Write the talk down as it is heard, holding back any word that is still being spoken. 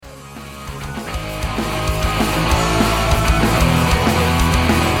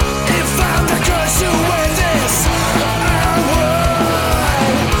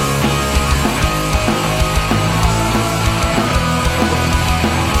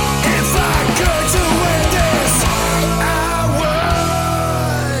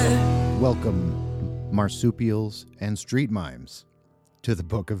Welcome, marsupials and street mimes, to the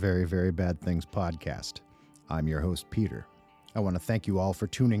Book of Very, Very Bad Things podcast. I'm your host, Peter. I want to thank you all for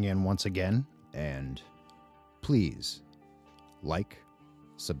tuning in once again, and please like,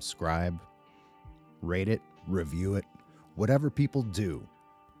 subscribe, rate it, review it, whatever people do.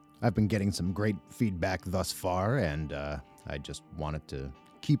 I've been getting some great feedback thus far, and I just wanted to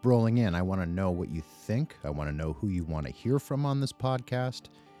keep rolling in. I want to know what you think. I want to know who you want to hear from on this podcast.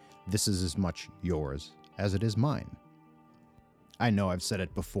 This is as much yours as it is mine. I know I've said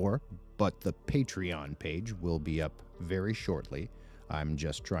it before, but the Patreon page will be up very shortly. I'm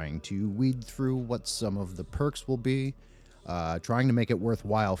just trying to weed through what some of the perks will be, trying to make it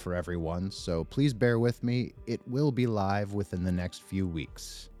worthwhile for everyone, so please bear with me. It will be live within the next few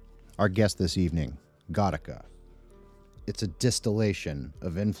weeks. Our guest this evening, Ghautika. It's a distillation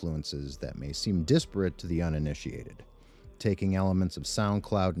of influences that may seem disparate to the uninitiated, taking elements of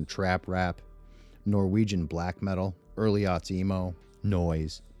SoundCloud and trap rap, Norwegian black metal, early aughts emo,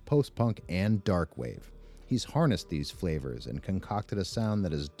 noise, post-punk, and darkwave. He's harnessed these flavors and concocted a sound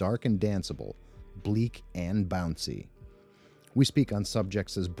that is dark and danceable, bleak and bouncy. We speak on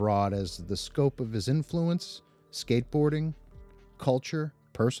subjects as broad as the scope of his influence, skateboarding, culture,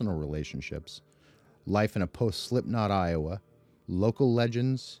 personal relationships, life in a post-Slipknot Iowa, local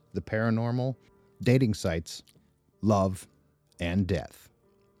legends, the paranormal, dating sites, love, and death.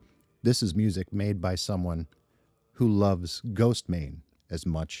 This is music made by someone who loves Ghostmain as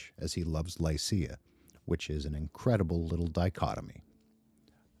much as he loves Lycia, which is an incredible little dichotomy.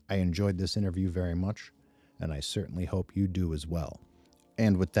 I enjoyed this interview very much, and I certainly hope you do as well.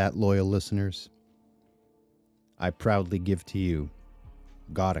 And with that, loyal listeners, I proudly give to you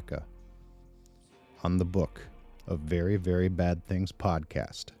Ghautika on the Book of Very, Very Bad Things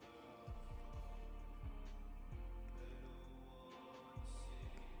podcast.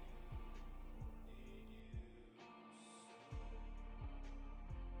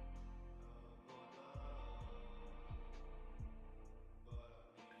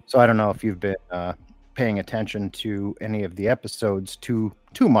 So I don't know if you've been paying attention to any of the episodes too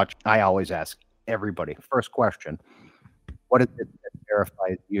much. I always ask everybody, first question, what is it that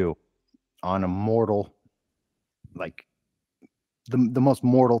terrifies you on a mortal, like the most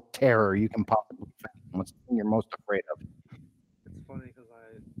mortal terror you can possibly think? What's the thing you're most afraid of? It's funny because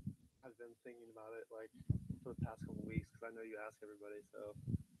I've been thinking about it like for the past couple weeks because I know you ask everybody. So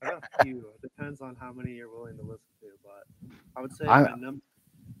I got a few. It depends on how many you're willing to listen to, but I would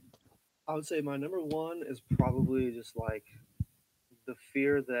say my number one is probably just like the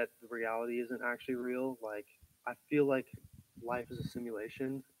fear that the reality isn't actually real. Like I feel like life is a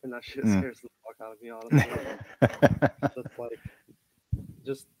simulation, and that shit scares the fuck out of me, honestly. That's like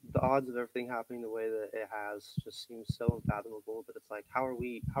just the odds of everything happening the way that it has just seems so unfathomable. But it's like, how are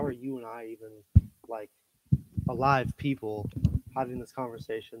you and I even like alive people having this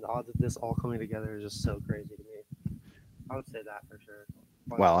conversation? The odds of this all coming together is just so crazy to me. I would say that for sure.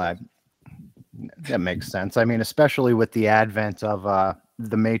 Well, that makes sense. I mean, especially with the advent of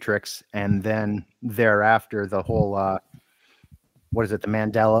the Matrix, and then thereafter the whole what is it, the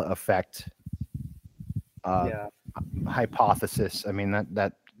Mandela effect hypothesis. I mean,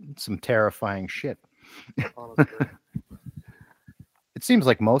 that some terrifying shit. Honestly. It seems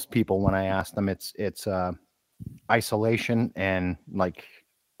like most people, when I ask them, it's isolation and like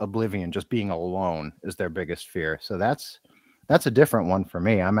oblivion, just being alone is their biggest fear. So that's a different one for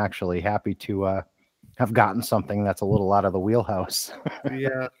me. I'm actually happy to have gotten something that's a little out of the wheelhouse.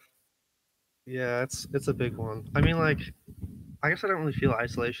 Yeah, it's a big one. I mean, like, I guess I don't really feel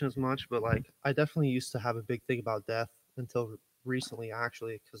isolation as much, but like, I definitely used to have a big thing about death until recently,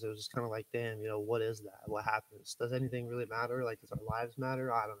 actually, because it was just kind of like, damn, what is that? What happens? Does anything really matter? Like, does our lives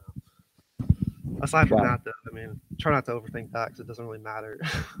matter? I don't know. Aside from that, though, I mean, try not to overthink that because it doesn't really matter.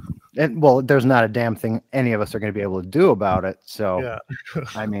 And well, there's not a damn thing any of us are going to be able to do about it. So, yeah.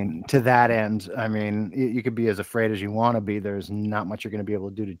 I mean, to that end, I mean, you could be as afraid as you want to be. There's not much you're going to be able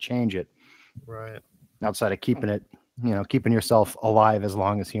to do to change it. Right. Outside of keeping it, keeping yourself alive as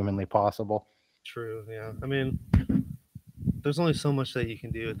long as humanly possible. True. Yeah. I mean, there's only so much that you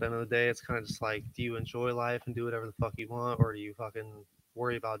can do. At the end of the day, it's kind of just like, do you enjoy life and do whatever the fuck you want, or do you fucking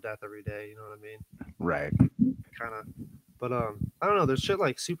worry about death every day? You know what I mean? Right. Kind of. But I don't know. There's shit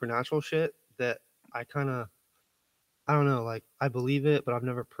like supernatural shit that I don't know. Like I believe it, but I've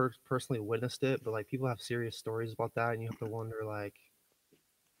never personally witnessed it. But like people have serious stories about that, and you have to wonder like,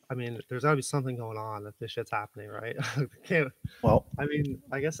 I mean, there's got to be something going on if this shit's happening, right? Well, I mean,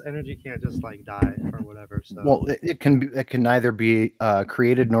 I guess energy can't just like die or whatever. So well, it can neither be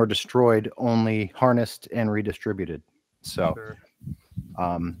created nor destroyed, only harnessed and redistributed. So, sure.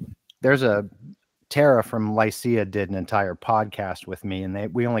 there's a Tara from Lycia did an entire podcast with me,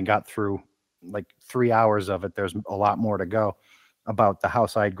 and we only got through like 3 hours of it. There's a lot more to go about the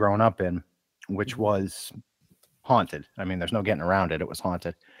house I'd grown up in, which Mhm. was haunted. I mean, there's no getting around it. It was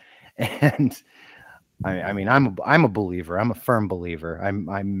haunted. And I mean, I'm a believer. I'm a firm believer. I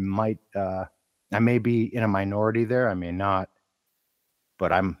may be in a minority there. I may not,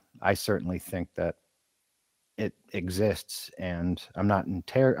 but I certainly think that it exists, and I'm not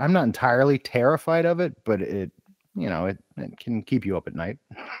entirely terrified of it, but it can keep you up at night.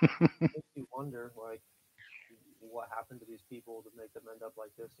 Makes you wonder, like, what happened to these people to make them end up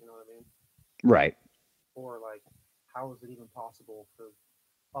like this. You know what I mean? Right. Or like, how is it even possible for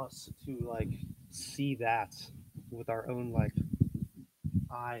us to like see that with our own like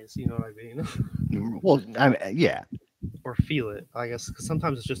eyes? You know what I mean? Well, yeah. Or feel it, I guess. 'Cause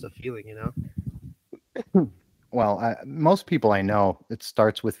sometimes it's just a feeling, you know? Well, most people I know, it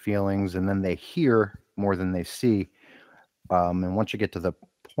starts with feelings, and then they hear more than they see. And once you get to the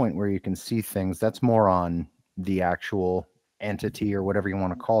point where you can see things, that's more on the actual entity or whatever you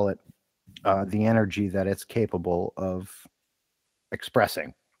want to call it, the energy that it's capable of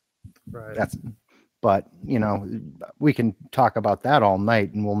expressing. Right. That's, but we can talk about that all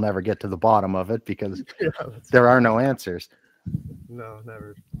night, and we'll never get to the bottom of it because Yeah, that's there true. are no answers. No,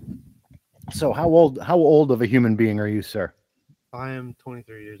 never. So, how old of a human being are you, sir? I am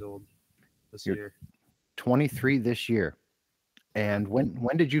 23 years old this You're year. 23 this year. Yeah. And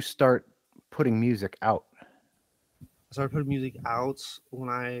when did you start putting music out? I started putting music out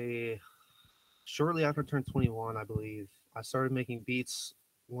when shortly after I turned 21, I believe. I started making beats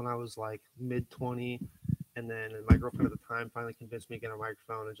when I was like mid 20, and then my girlfriend at the time finally convinced me to get a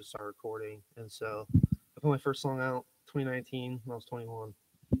microphone and just start recording. And so I put my first song out 2019 when I was 21.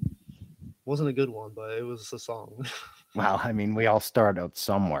 Wasn't a good one, but it was a song. Well, I mean, we all start out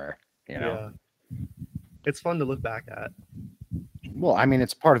somewhere, you know. Yeah, it's fun to look back at. Well, I mean,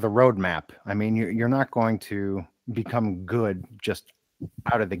 it's part of the roadmap. I mean, you're not going to become good just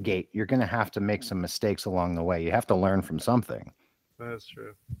out of the gate. You're going to have to make some mistakes along the way. You have to learn from something. That is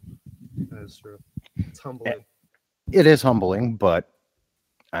true. That is true. It's Eh, humbling. It is humbling, but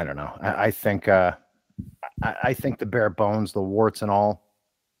I don't know. I think the bare bones, the warts and all,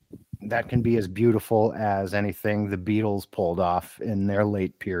 that can be as beautiful as anything the Beatles pulled off in their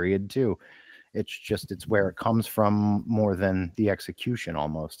late period too. It's where it comes from more than the execution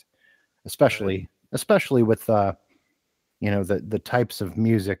almost. Right. Especially with the types of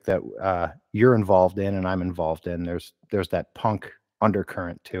music that you're involved in and I'm involved in. There's that punk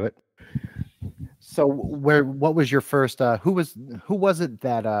undercurrent to it. So what was your first who was it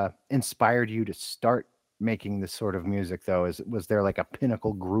that inspired you to start making this sort of music though? Was there like a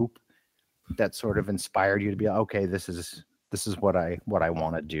pinnacle group that sort of inspired you to be like, okay, this is what I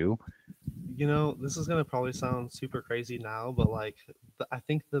want to do? You know, this is gonna probably sound super crazy now, but like, I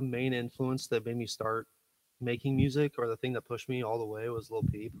think the main influence that made me start making music, or the thing that pushed me all the way, was Lil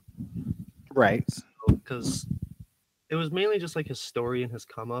Peep. Right. So, because it was mainly just like his story and his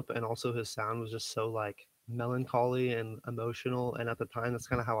come up, and also his sound was just so like melancholy and emotional. And at the time, that's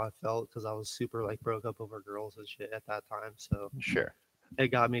kind of how I felt because I was super like broke up over girls and shit at that time. So Sure. it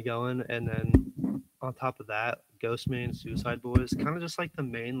got me going. And then on top of that, Ghostman, Suicide Boys, kind of just like the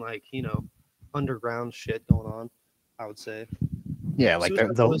main like underground shit going on, I would say. Yeah, like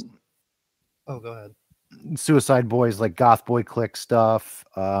Suicide the Boys. Oh, go ahead. Suicide Boys, like Goth Boy Click stuff,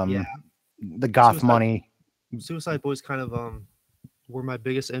 Yeah, the Goth Suicide Money. Suicide Boys kind of were my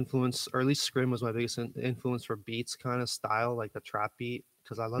biggest influence, or at least Scrim was my biggest influence for beats kind of style, like the trap beat,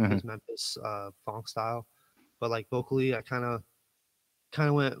 because I love Mhm. his Memphis funk style. But like vocally, I kind of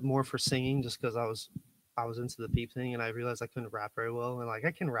went more for singing just because I was into the Peep thing, and I realized I couldn't rap very well, and like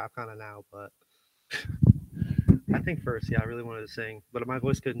I can rap kind of now, but I think first, yeah, I really wanted to sing, but my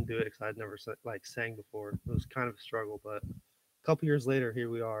voice couldn't do it because I'd never like sang before. It was kind of a struggle, but a couple years later, here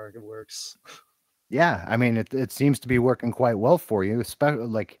we are. It works. Yeah, I mean, it seems to be working quite well for you, especially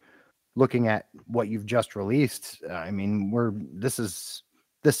like looking at what you've just released. I mean, this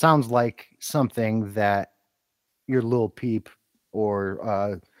sounds like something that your Lil Peep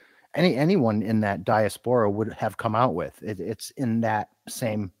or anyone in that diaspora would have come out with. It's in that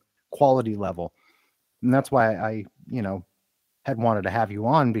same quality level, and that's why I had wanted to have you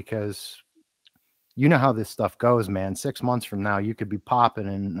on because you know how this stuff goes, man. 6 months from now, you could be popping,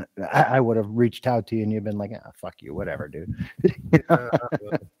 and I would have reached out to you, and you've been like, "Ah, fuck you, whatever, dude." Yeah,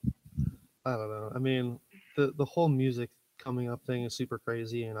 I don't know. I mean, the whole music coming up thing is super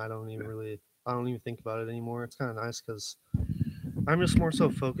crazy, and I don't even think about it anymore. It's kind of nice because I'm just more so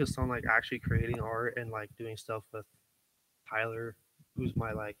focused on like actually creating art and like doing stuff with Tyler, who's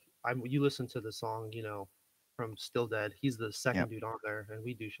my like you listen to the song, from Still Dead. He's the second Yep. dude on there, and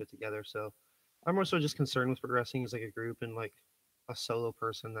we do shit together. So I'm more so just concerned with progressing as like a group and like a solo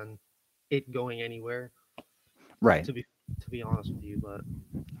person than it going anywhere. Right. To be to be honest with you, but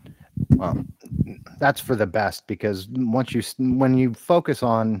Well, that's for the best because when you focus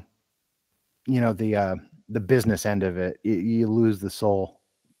on the business end of it, you lose the soul.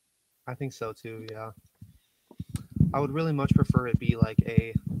 I think so too. Yeah, I would really much prefer it be like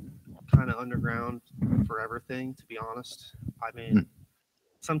a kind of underground forever thing. To be honest, I Mm. mean,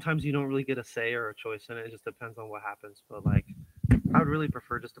 sometimes you don't really get a say or a choice in it. It just depends on what happens. But like, I would really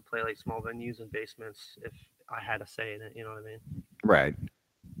prefer just to play like small venues and basements if I had a say in it. You know what I mean? Right.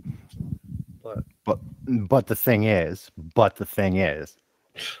 But But but the thing is,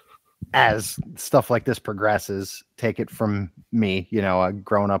 as stuff like this progresses, take it from me,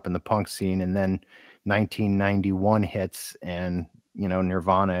 growing up in the punk scene, and then 1991 hits, and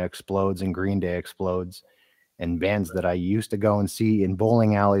Nirvana explodes and Green Day explodes, and bands that I used to go and see in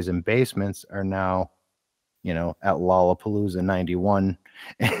bowling alleys and basements are now, at Lollapalooza 91.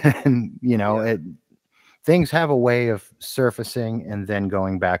 And yeah, things have a way of surfacing and then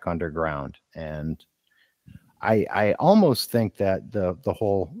going back underground. And I almost think that the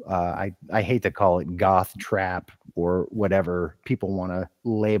whole I hate to call it goth trap or whatever people want to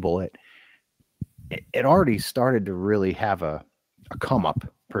label it, it already started to really have a come up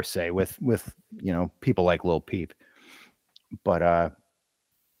per se with people like Lil Peep. But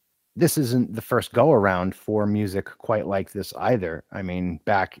this isn't the first go around for music quite like this either. I mean,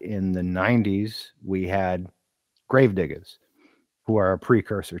 back in the 90s, we had Gravediggers, who are a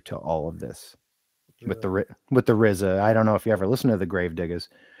precursor to all of this with really, with the RZA. I don't know if you ever listened to the Gravediggers,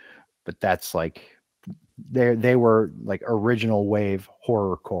 but that's like they were like original wave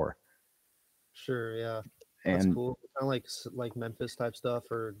horrorcore. sure, yeah, that's And cool. Kind of like Memphis type stuff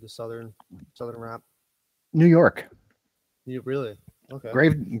or the southern rap. New York, You really okay?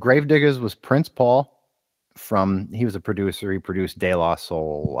 Gravediggers was Prince Paul. He was a producer. He produced De La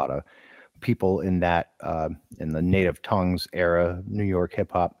Soul, a lot of people in that in the native tongues era, New York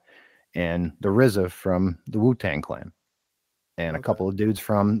hip hop, and the RZA from the Wu-Tang Clan, and a Okay, couple of dudes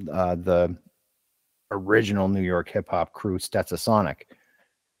from the original New York hip hop crew, Stetsasonic.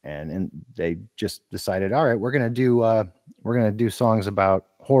 And they just decided, all right, we're gonna do songs about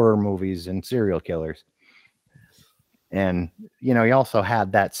horror movies and serial killers. And you also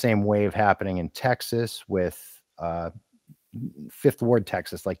had that same wave happening in Texas with Fifth Ward,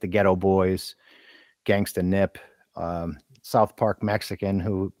 Texas, like the Ghetto Boys, Gangsta Nip, South Park Mexican,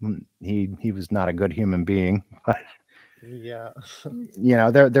 who he was not a good human being, but yeah,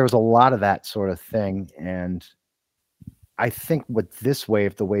 there was a lot of that sort of thing. And I think with this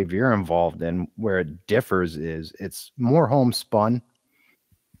wave, the wave you're involved in, where it differs is it's more homespun.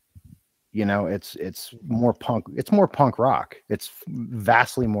 It's more punk rock. It's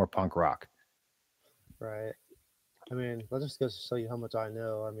vastly more punk rock. right. I mean, that just goes to show you how much I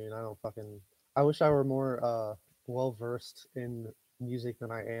know. I mean, I don't fucking. I wish I were more well versed in music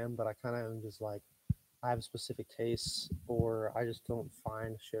than I am, but I kind of am just like I have specific tastes, or I just don't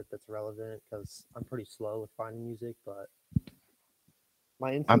find shit that's relevant because I'm pretty slow with finding music. But my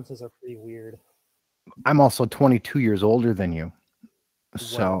I'm influences are pretty weird. I'm also 22 years older than you.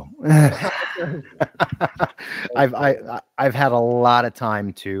 So Well, I've had a lot of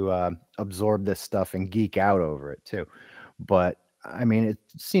time to absorb this stuff and geek out over it too. But I mean, it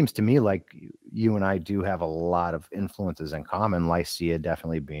seems to me like you and I do have a lot of influences in common. Lycia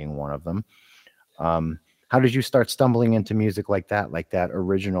definitely being one of them. How did you start stumbling into music like that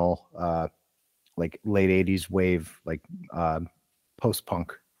original, like late '80s wave, like post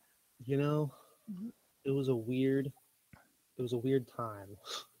punk? you know, it was a weird, it was a weird time.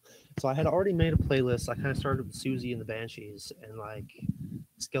 So I had already made a playlist. I kind of started with Susie and the Banshees and like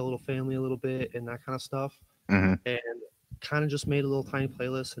Skeletal Family a little bit and that kind of stuff. Hmm. And kind of just made a little tiny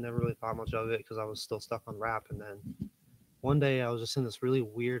playlist and never really thought much of it because I was still stuck on rap. And then one day I was just in this really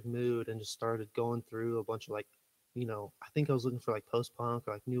weird mood and just started going through a bunch of like, I think I was looking for like post punk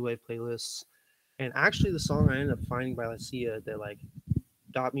or like new wave playlists. And actually, the song I ended up finding by Lycia that like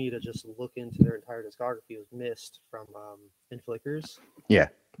got me to just look into their entire discography was Mist from In Flickers. Yeah.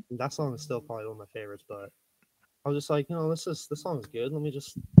 And that song is still probably one of my favorites, but I was just like, this song is good. Let me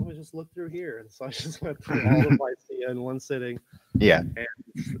just look through here. And so I just went through all of Lycia in one sitting, Yeah. and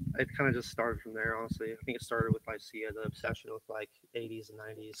it kind of just started from there. Honestly, I think it started with Lycia, the obsession with like '80s and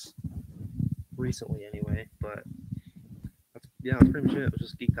 '90s, recently anyway. But that's pretty much it. It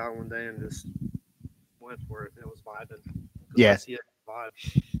was just geeked out one day and just went for it. And it was vibing because Yeah. Lycia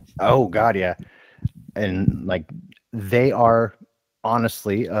vibe. Oh God, yeah. And like they are.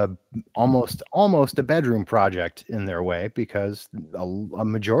 honestly almost a bedroom project in their way, because a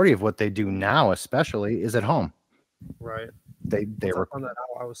majority of what they do now, especially, is at home. Right. They Once I were found that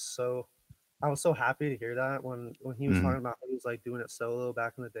out, I was so happy to hear that when he was Mhm. talking about how he was like doing it solo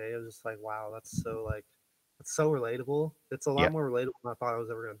back in the day. I was just like, wow, that's so relatable. It's a Yeah, lot more relatable than I thought it was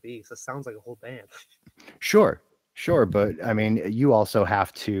ever gonna be. So it sounds like a whole band. sure, but I mean, you also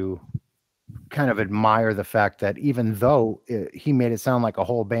have to kind of admire the fact that even though he made it sound like a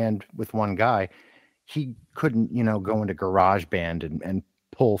whole band with one guy, he couldn't, go into garage band and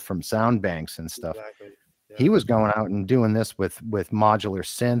pull from sound banks and stuff. Exactly. He Yeah. was going out and doing this with modular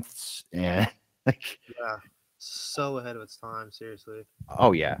synths and like, Yeah. So ahead of its time, seriously.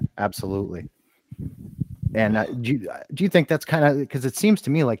 oh yeah, absolutely. And do you think that's kind of, because it seems to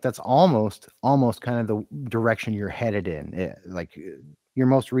me like that's almost kind of the direction you're headed in? Your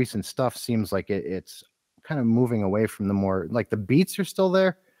most recent stuff seems like it's kind of moving away from the more, like, the beats are still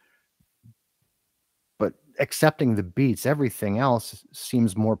there, but accepting the beats, everything else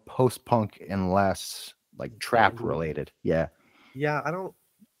seems more post punk and less like trap Bandy. related. Yeah. Yeah,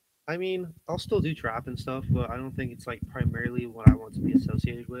 I mean, I'll still do trap and stuff, but I don't think it's like primarily what I want to be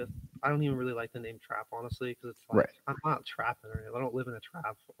associated with. I don't even really like the name trap, honestly, because it's like Right. I'm not trapping or anything. I don't live in a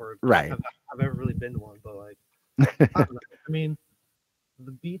trap or Right. have ever really been to one. But like, I don't know. I mean,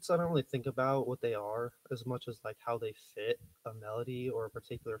 the beats I don't really think about what they are as much as like how they fit a melody or a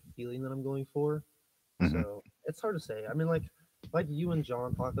particular feeling that I'm going for. Hmm. So it's hard to say. I mean, like you and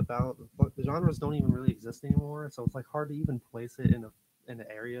John talked about, the genres don't even really exist anymore. So it's like hard to even place it in an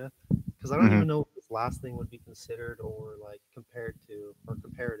area because I don't Hmm. even know what this last thing would be considered or like compared to or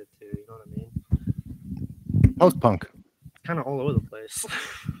comparative to. You know what I mean? Post punk. Kind of all over the place.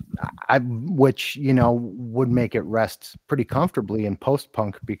 Which, would make it rest pretty comfortably in post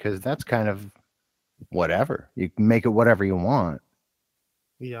punk, because that's kind of whatever. You can make it whatever you want,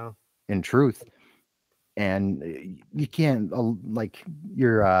 Yeah. in truth. And you can't, like,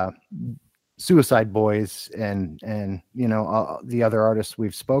 your Suicide Boys and the other artists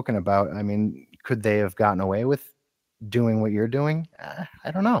we've spoken about. I mean, could they have gotten away with doing what you're doing?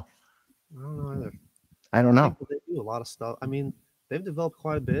 I don't know. I don't know either. I don't I know. think that they do a lot of stuff. I mean, they've developed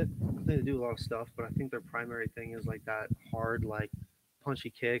quite a bit. I think they do a lot of stuff, but I think their primary thing is like that hard, like punchy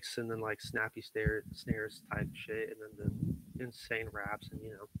kicks and then like snappy snares type shit, and then the insane raps and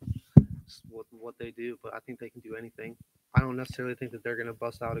what they do. But I think they can do anything. I don't necessarily think that they're gonna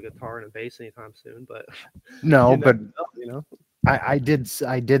bust out a guitar and a bass anytime soon, but No, you never but know, you know? I did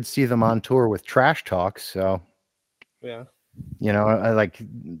see them on tour with Trash Talk, so Yeah, I like,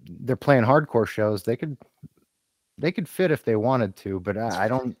 they're playing hardcore shows. They could fit if they wanted to, but I probably.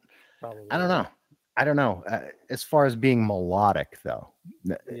 don't Yeah. know. I don't know. As far as being melodic, though,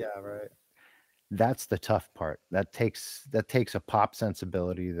 Yeah. Right. that's the tough part. That takes a pop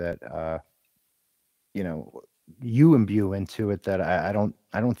sensibility that you know you imbue into it, that I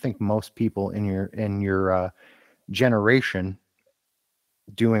don't think most people in your generation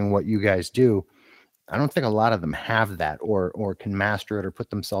doing what you guys do. I don't think a lot of them have that, or can master it, or put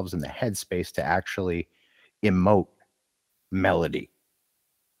themselves in the headspace to actually emote melody.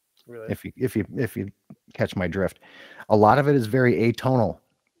 Really. If you catch my drift, a lot of it is very atonal,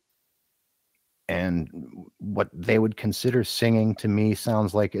 and what they would consider singing to me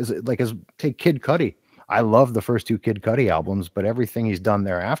sounds like, as take Kid Cudi. I love the first two Kid Cudi albums, but everything he's done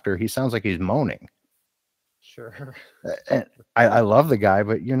thereafter, he sounds like he's moaning. Sure. And I love the guy,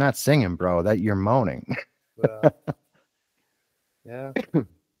 but you're not singing, bro. That you're moaning. Yeah. Yeah.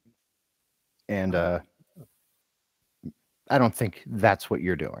 And I don't. I don't think that's what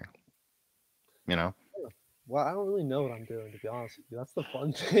you're doing. You know, Well, I don't really know what I'm doing, to be honest with you. That's the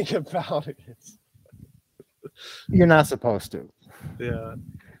fun thing about it. you're not supposed to. Yeah,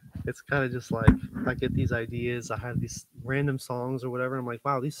 it's kind of just like I get these ideas. I have these random songs or whatever. I'm like,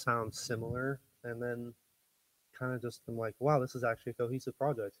 wow, these sound similar, and then kind of just I'm like, wow, this is actually a cohesive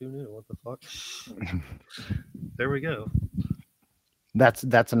project. Who knew? What the fuck? There we go. That's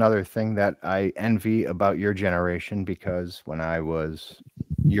another thing that I envy about your generation, because when I was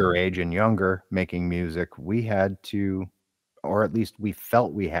your age and younger making music, we had to, or at least we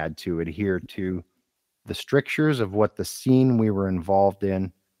felt we had to, adhere to the strictures of what the scene we were involved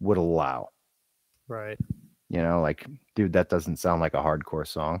in would allow. Right. Like, dude, that doesn't sound like a hardcore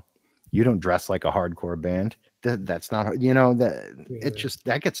song. You don't dress like a hardcore band. That's not, that it Yeah. just,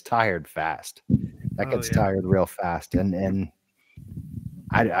 that gets tired fast. That Oh gets yeah. tired real fast. And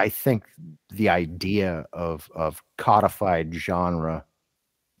I think the idea of codified genre,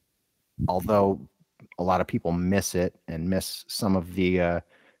 although a lot of people miss it and miss some of the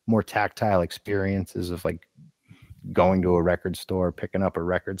more tactile experiences of, like, going to a record store, picking up a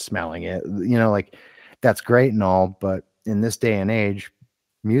record, smelling it. Like that's great and all, but in this day and age,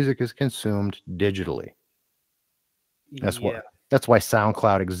 music is consumed digitally. That's what Yeah, that's why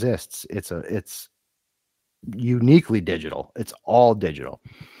SoundCloud exists. It's uniquely digital. It's all digital.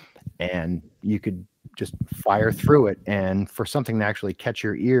 And you could just fire through it, and for something to actually catch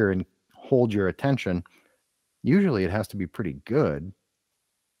your ear and hold your attention, usually it has to be pretty good.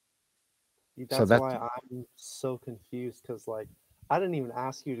 So that's that's why I'm so confused because like I didn't even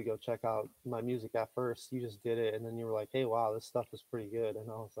ask you to go check out my music at first. You just did it, and then you were like, "Hey, wow, this stuff is pretty good." And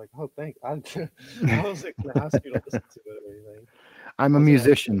I was like, "Oh, thank." I wasn't gonna ask you to listen to it or anything. I'm I a was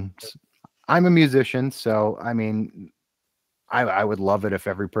gonna ask you. musician. I'm a musician, so I mean, I would love it if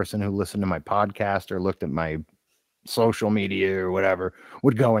every person who listened to my podcast or looked at my social media or whatever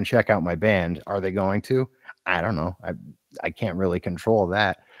would go and check out my band. Are they going to? I don't know. I can't really control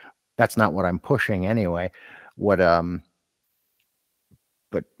that. That's not what I'm pushing anyway. What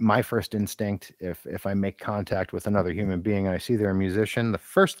But my first instinct, if I make contact with another human being and I see they're a musician, the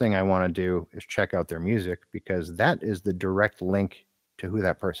first thing I want to do is check out their music, because that is the direct link to who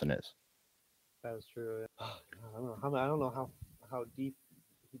that person is. That was true. Yeah. I don't know how deep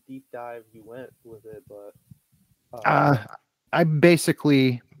dive you went with it, but Uh, I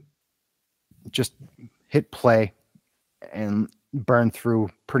basically just hit play and burn through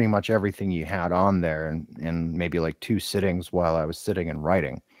pretty much everything you had on there in maybe like two sittings while I was sitting and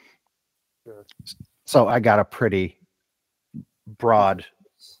writing. sure. So I got a pretty Decent. broad,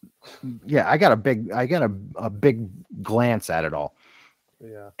 yeah, I got a big glance at it all,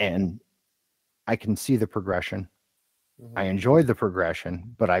 Yeah. and I can see the progression. I Hmm. enjoyed the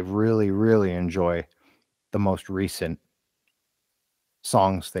progression, but I really, really enjoy the most recent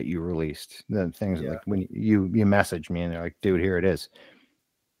songs that you released. The things Yeah. like when you message me and they're like, "Dude, here it is."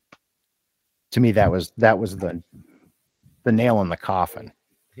 To me, that was the nail in the coffin.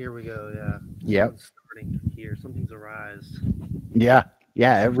 Here we go. Yeah. Yep. Something's starting here. Something's arise. Yeah.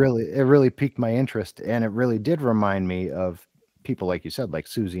 Yeah. It really piqued my interest, and it really did remind me of people like you said, like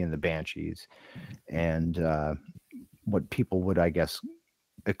Susie and the Banshees, and what people would, I guess,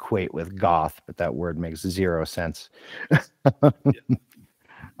 equate with goth, but that word makes zero sense. Yeah.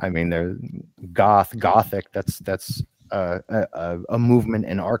 I mean, they're gothic. That's a movement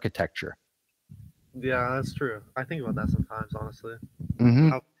in architecture. Yeah, that's true. I think about that sometimes, honestly. Hmm.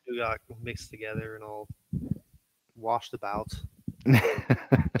 How we got mixed together and all washed about.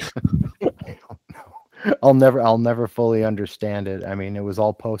 I'll never fully understand it. I mean, it was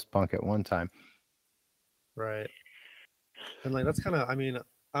all post punk at one time. Right. And like that's kind of, I mean,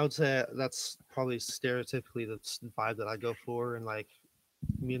 I would say that's probably stereotypically the vibe that I go for. And like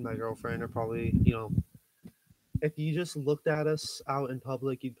me and my girlfriend are probably, if you just looked at us out in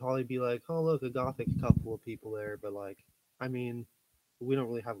public, you'd probably be like, "Oh, look, a gothic couple of people there." But like, I mean, we don't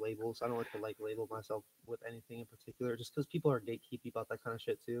really have labels. I don't like to like label myself with anything in particular, just because people are gatekeepy about that kind of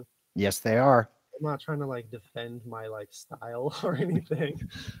shit too. Yes, they are. I'm not trying to like defend my like style or anything,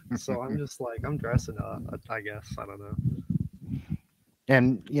 so I'm just like I'm dressing up. I guess I don't know.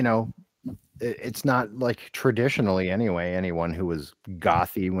 And it's not like traditionally anyway. Anyone who was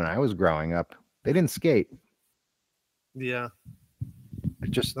gothy when I was growing up, they didn't skate. Yeah,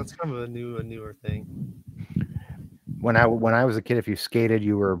 It just that's kind of a newer thing. when I was a kid, if you skated,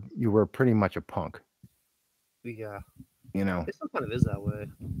 you were pretty much a punk. Yeah, You know. it still kind of is that way.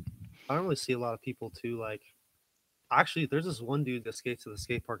 I don't really see a lot of people too like. Actually, there's this one dude that skates to the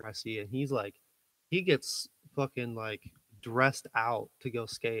skate park I see, and he's like, he gets fucking like dressed out to go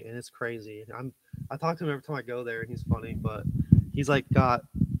skate, and it's crazy. I talk to him every time I go there, and he's funny, but he's like got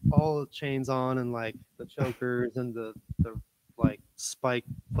all the chains on and like the chokers and the like spike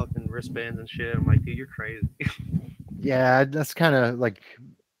fucking wristbands and shit. I'm like, dude, you're crazy. Yeah, that's kind of like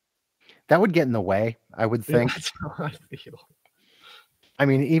that would get in the way, I would Yeah, think. that's how I feel. I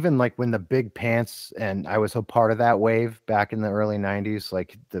mean, even like when the big pants, and I was a part of that wave back in the early 90s,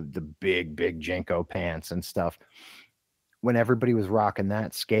 like the big Jenko pants and stuff. When everybody was rocking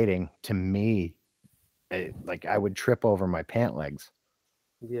that skating, to me, like I would trip over my pant legs.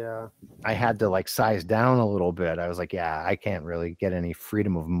 Yeah, I had to like size down a little bit. I was like, yeah, I can't really get any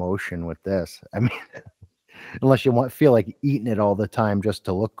freedom of motion with this. I mean, unless you feel like eating it all the time just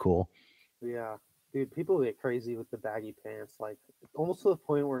to look cool. yeah. Dude, people get crazy with the baggy pants, like almost to the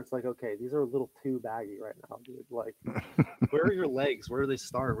point where it's like, okay, these are a little too baggy right now, dude. Like, where are your legs? Where do they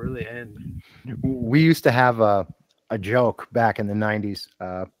start? Where do they end? We used to have a joke back in the 90s,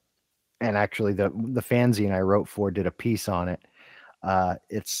 and actually the fanzine I wrote for did a piece on it.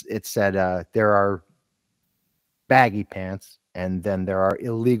 It said there are baggy pants, and then there are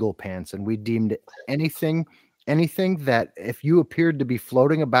illegal pants, and we deemed anything anything that if you appeared to be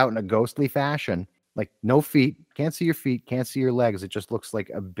floating about in a ghostly fashion, like no feet, can't see your feet, can't see your legs, it just looks like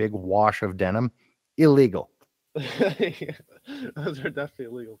a big wash of denim, illegal. Yeah, those are definitely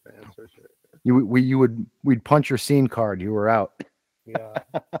illegal fans for sure. We'd punch your scene card, you were out. Yeah.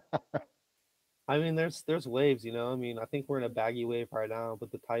 I mean, there's waves, you know. I mean, I think we're in a baggy wave right now, but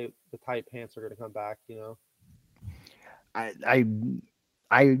the tight pants are gonna come back, you know. I I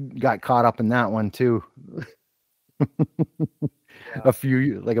I got caught up in that one too. Yeah, A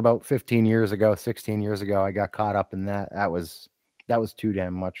few like about 15 years ago, 16 years ago, I got caught up in that. That was too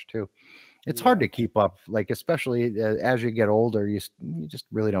damn much too. It's hard yeah, to keep up, like especially as you get older, you just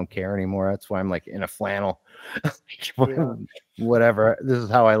really don't care anymore. That's why I'm like in a flannel. yeah. Whatever. This is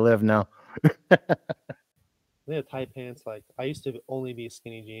how I live now. They have tight pants. Like I used to only be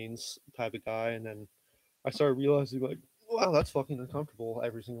skinny jeans type of guy, and then I started realizing like, wow, that's fucking uncomfortable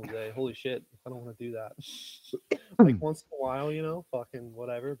every single day. Holy shit, I don't want to do that. Like once in a while, you know, fucking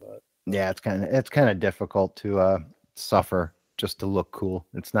whatever. But Yeah, it's kind of difficult to suffer just to look cool.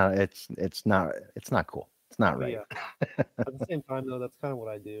 It's not cool. It's not right. yeah, at the same time though, that's kind of what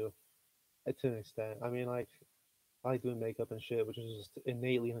I do to an extent. I mean, like I like doing makeup and shit, which is just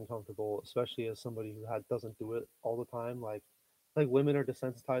innately uncomfortable, especially as somebody who doesn't do it all the time. Like women are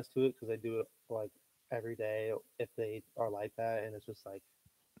desensitized to it because they do it like every day if they are like that, and it's just like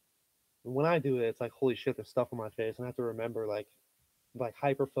when I do it, it's like holy shit, there's stuff on my face, and I have to remember like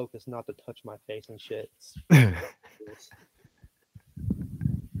hyper focus not to touch my face and shit. It's fucking ridiculous.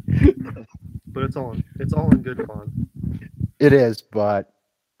 But it's all in good fun. It is, but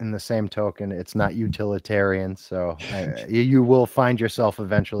in the same token, it's not utilitarian. So you will find yourself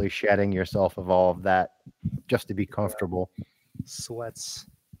eventually shedding yourself of all of that just to be Yeah, comfortable. sweats,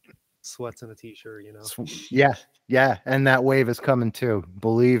 sweats in a t-shirt, you know. Yeah, yeah, and that wave is coming too.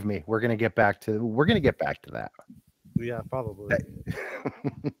 Believe me, we're gonna get back to that. Yeah, probably.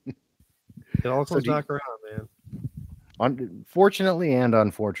 It all So comes back around, man. fortunately and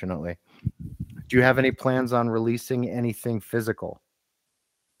unfortunately, do you have any plans on releasing anything physical?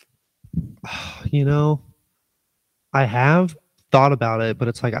 You know, I have thought about it, but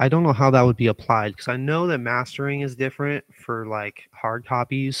it's like I don't know how that would be applied because I know that mastering is different for like hard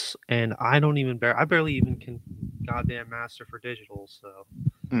copies, and I barely even can goddamn master for digital. So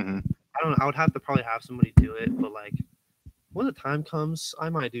Hmm. I don't know. I would have to probably have somebody do it, but like when the time comes, I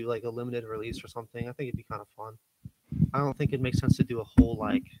might do like a limited release or something. I think it'd be kind of fun. I don't think it makes sense to do a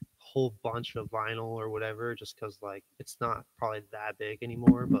whole bunch of vinyl or whatever, just because like it's not probably that big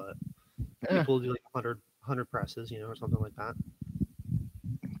anymore. But Yeah, people do like 100 presses, you know, or something like that.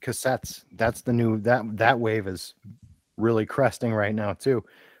 cassettes. That's the new that wave is really cresting right now too.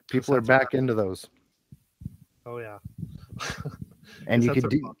 People are Cassettes are back into those, oh yeah. and Cassettes are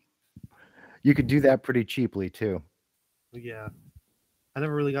fun. you could do that pretty cheaply too. Yeah. I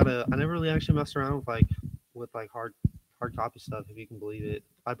never really actually messed around with like hard copy stuff, if you can believe it.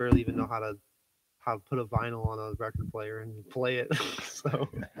 I barely even know how to put a vinyl on a record player and play it. So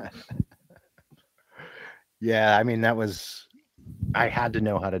Yeah, I mean I had to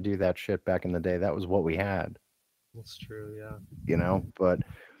know how to do that shit back in the day. That was what we had, that's true, yeah. but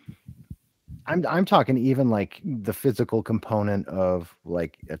I'm talking even like the physical component of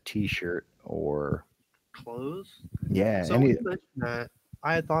like a t-shirt or Clothes. yeah, So when any you mentioned that,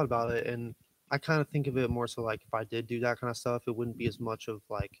 I had thought about it, and I kind of think of it more so like if I did do that kind of stuff, it wouldn't be as much of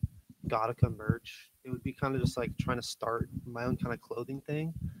like Gautika merch. It would be kind of just like trying to start my own kind of clothing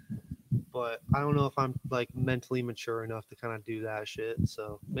thing. But I don't know if I'm like mentally mature enough to kind of do that shit.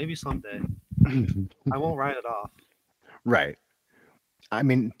 So maybe someday. I won't write it off. right. I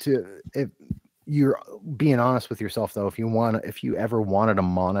mean, to if you're being honest with yourself though, if you ever wanted to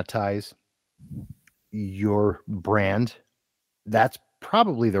monetize your brand, that's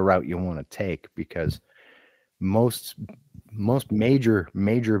probably the route you want to take because most most major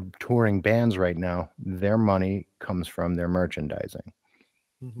touring bands right now, their money comes from their merchandising.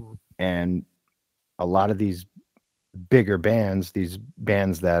 Hmm. And a lot of these bands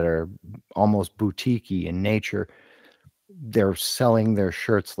that are almost boutiquey in nature, they're selling their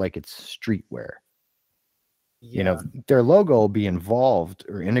shirts like it's streetwear. You know, Yeah. their logo will be involved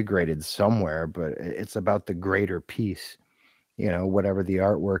or integrated somewhere, but it's about the greater piece, whatever the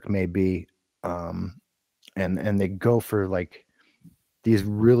artwork may be. Um, and they go for like these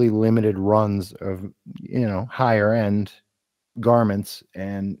really limited runs of, higher end garments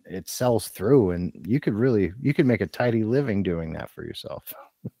and it sells through and you could make a tidy living doing that for yourself.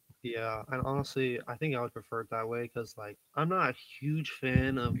 Yeah. And honestly, I think I would prefer it that way because like I'm not a huge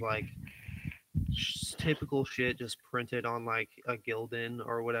fan of like typical shit just printed on like a Gildan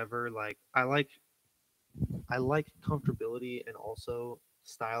or whatever. Like I like comfortability and also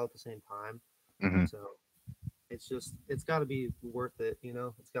style at the same time. Hmm. So it's got to be worth it, you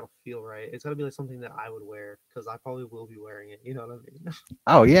know. It's got to feel right. It's got to be like something that I would wear because I probably will be wearing it. You know what I mean?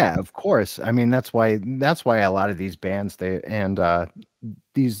 Oh yeah, of course. I mean, that's why a lot of these bands they and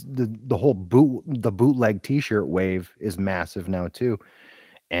these the whole bootleg T-shirt wave is massive now too.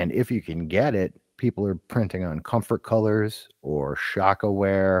 And if you can get it, people are printing on Comfort Colors or Shaka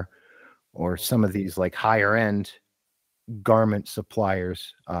Wear or Oh, some of these like higher end garment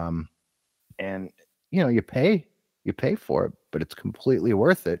suppliers. And you pay for it, but it's completely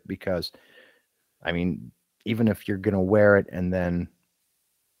worth it because I mean, even if you're gonna wear it and then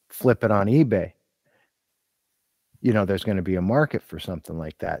flip it on eBay, there's going to be a market for something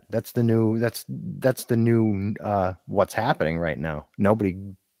like that. That's the new what's happening right now. Nobody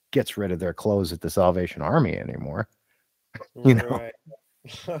gets rid of their clothes at the Salvation Army anymore. you know right.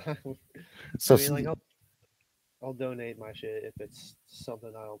 so I mean, like I'll donate my shit if it's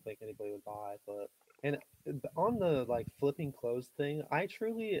something I don't think anybody would buy. But and on the like flipping clothes thing, I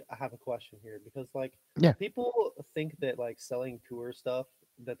truly have a question here because like yeah. people think that like selling tour stuff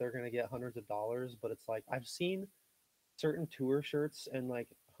that they're gonna get hundreds of dollars, but it's like I've seen certain tour shirts and like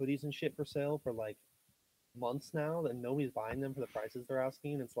hoodies and shit for sale for like months now that nobody's buying them for the prices they're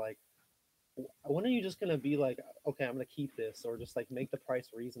asking. It's like when are you just gonna be like, okay, I'm gonna keep this, or just like make the price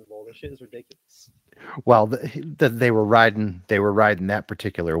reasonable? This shit is ridiculous. Well, they were riding that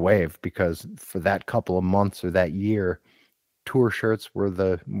particular wave because for that couple of months or that year, tour shirts were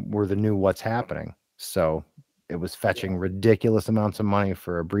the new what's happening. So it was fetching Yeah, ridiculous amounts of money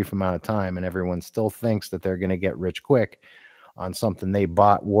for a brief amount of time, and everyone still thinks that they're going to get rich quick on something they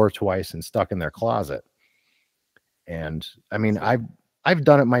bought, wore twice, and stuck in their closet. And I mean, see, I've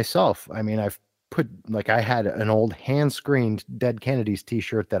done it myself. I mean, I had an old hand screened Dead Kennedys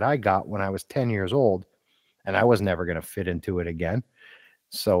T-shirt that I got when I was 10 years old, and I was never going to fit into it again.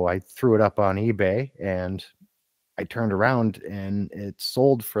 So I threw it up on eBay and I turned around and it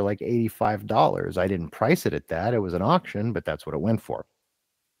sold for like $85. I didn't price it at that. It was an auction, but that's what it went for.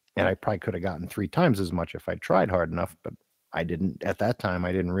 And I probably could have gotten 3 times as much if I tried hard enough, but I didn't at that time.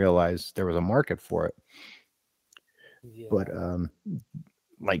 I didn't realize there was a market for it. But yeah,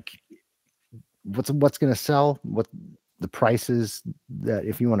 like what's going to sell? What the prices that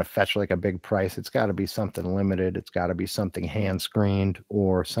if you want to fetch like a big price, it's got to be something limited. It's got to be something hand screened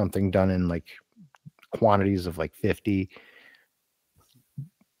or something done in like quantities of like 50.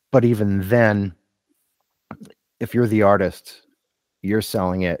 But even then, if you're the artist, you're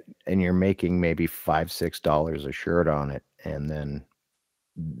selling it and you're making maybe $5-6 a shirt on it. And then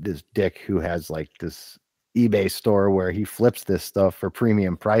this dick who has like this eBay store where he flips this stuff for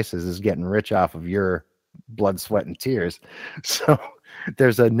premium prices is getting rich off of your blood, sweat, and tears. So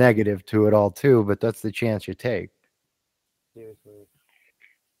there's a negative to it all too, but that's the chance you take. seriously.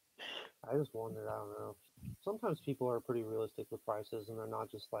 I just wondered. I don't know. Sometimes people are pretty realistic with prices, and they're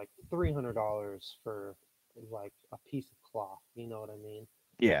not just like $300 for like a piece of cloth. You know what I mean?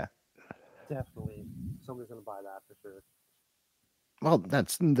 Yeah. Definitely, somebody's gonna buy that for sure. Well,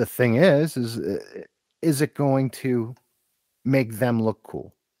 that's the thing is it going to make them look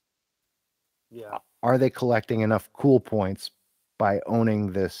cool? Yeah, Are they collecting enough cool points by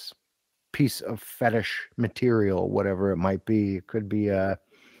owning this piece of fetish material, whatever it might be? It could be I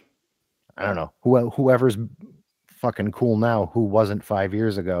don't know, whoever's fucking cool now who wasn't 5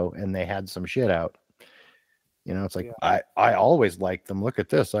 years ago and they had some shit out. It's like yeah, I always liked them. Look at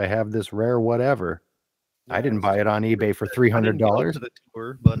this. I have this rare whatever. I yeah. didn't It's buy just it on eBay for three I hundred didn't go dollars. to the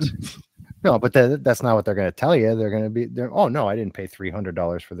tour, but No, but that's not what they're going to tell you. They're going to be there. Oh no, I didn't pay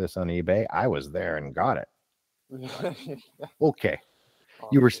 $300 for this on eBay. I was there and got it. Okay,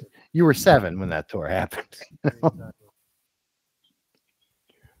 you were honestly, you were 7 when that tour happened. exactly.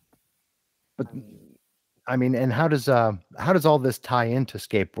 But I mean, I mean, and how does all this tie into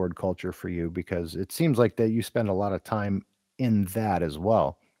skateboard culture for you? Because it seems like that you spend a lot of time in that as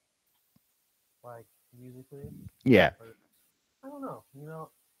well. like musically, Yeah. or I don't know. You know,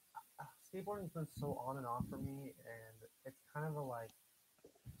 skateboarding's been so on and off for me, and it's kind of a like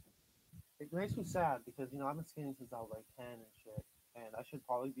it makes me sad because I've been skating since I was like 10 and shit, and I should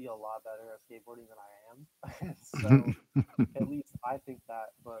probably be a lot better at skateboarding than I am. So at least I think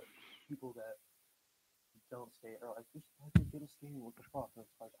that, but people that don't skate are like, just why are you good at skating? What the fuck? And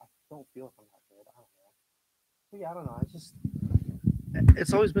it's like I don't feel like I'm that good. I don't know. But yeah, I don't know.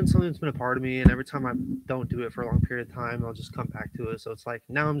 It's always been something that's been a part of me, and every time I don't do it for a long period of time, I'll just come back to it. So it's like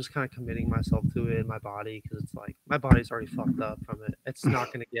now I'm just kind of committing myself to it in my body because it's like my body's already fucked up from it. It's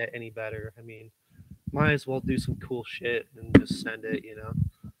not gonna get any better. I mean, might as well do some cool shit and just send it.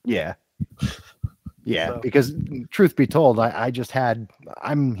 Yeah. Yeah, So because truth be told,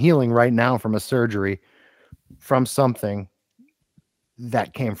 I'm healing right now from a surgery from something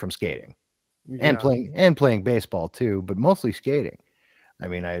that came from skating yeah, and playing baseball too, but mostly skating. I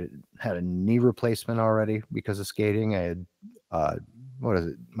mean, I had a knee replacement already because of skating. I had uh, what is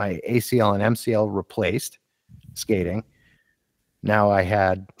it? My ACL and MCL replaced skating. Now I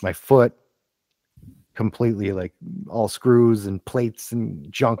had my foot completely like all screws and plates and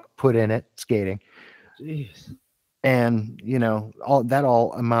junk put in it skating. jeez. And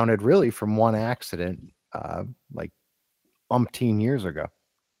all amounted really from one accident, like umpteen years ago.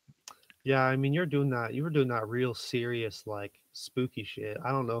 Yeah, I mean, you're doing that. You were doing that real serious, like spooky shit. I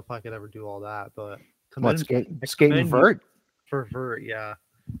don't know if I could ever do all that, but What commend I skating commend you vert? for vert. Yeah,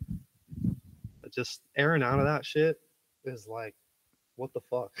 but just airing out of that shit is like, what the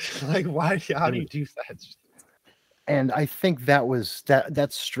fuck? Like, why? How It do you was, do that? and I think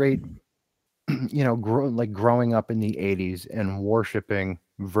that's straight, growing up in the '80s and worshiping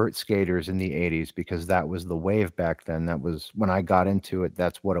vert skaters in the '80s because that was the wave back then. That was when I got into it.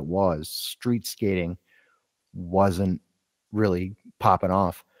 That's what it was. Street skating wasn't really popping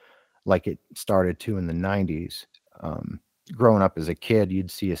off like it started to in the '90s. Um, Growing up as a kid,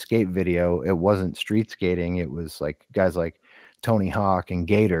 you'd see a skate video. It wasn't street skating. It was like guys like Tony Hawk and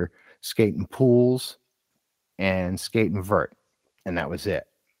Gator skating pools and skating vert, and that was it.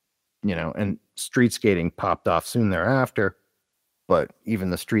 And street skating popped off soon thereafter. But even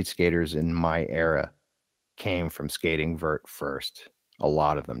the street skaters in my era came from skating vert first. A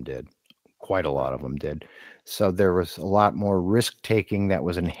lot of them did. Quite a lot of them did. So there was a lot more risk taking that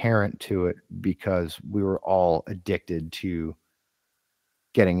was inherent to it because we were all addicted to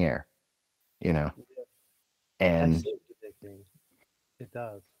getting air, you know. That And seems addicting. It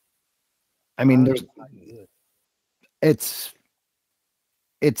does. I I mean, don't even there's know how you do it. it's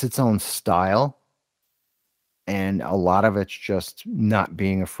it's its own style, and a lot of it's just not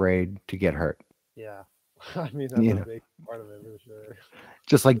being afraid to get hurt. Yeah, I mean that's You a know, big part of it for sure.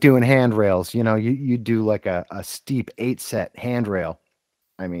 just like doing handrails. You do like a steep 8 set handrail.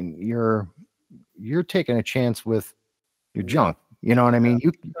 I mean, you're taking a chance with your Yeah, junk. You know what I yeah, mean?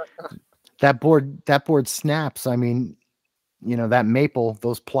 You that board snaps. I mean, that maple,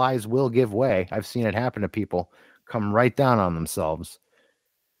 those plies will give way. I've seen it happen to people come right down on themselves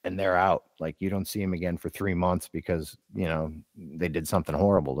and they're out. Like you don't see them again for 3 months because, they did something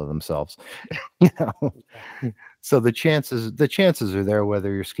horrible to themselves. you know. yeah. So the chances are there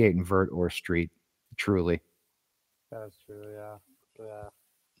whether you're skating vert or street, truly. That's true. Yeah, yeah.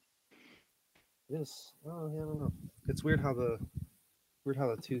 Yes. Oh, yeah, I don't know. It's weird how the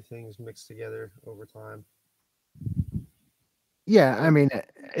two things mix together over time. Yeah, I I don't. mean,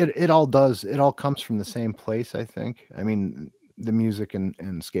 it all comes from the same place, I think. I mean, the music and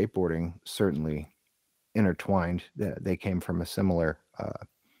skateboarding certainly intertwined. They came from a similar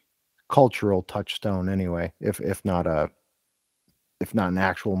cultural touchstone anyway, if not an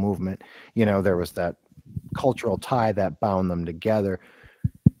actual movement. There was that cultural tie that bound them together,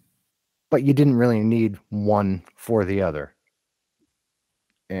 but you didn't really need one for the other.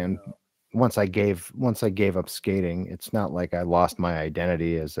 And No. once I gave up skating, it's not like I lost my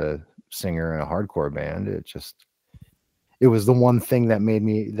identity as a singer in a hardcore band. It was the one thing that made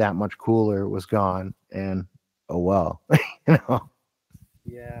me that much cooler. It was gone, and oh well. you know.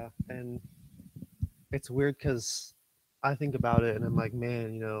 Yeah, and it's weird because I think about it and I'm like,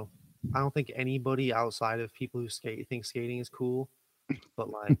 man, I don't think anybody outside of people who skate think skating is cool, but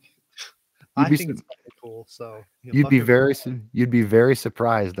like, You'd I be think it's su- fucking cool. So you'd fuck be everybody. very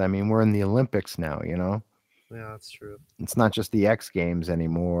surprised. I mean, we're in the Olympics now. Yeah, that's true. It's not just the X Games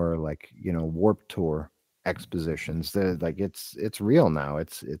anymore. Like Warp Tour expositions. Like it's real now.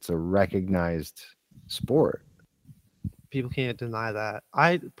 It's a recognized sport. People can't deny that.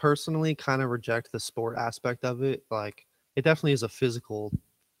 I personally kind of reject the sport aspect of it. Like, it definitely is a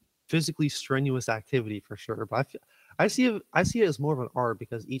physically strenuous activity for sure. But I see it as more of an art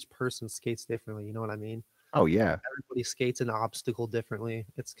because each person skates differently. You know what I mean? Oh yeah. Everybody skates an obstacle differently.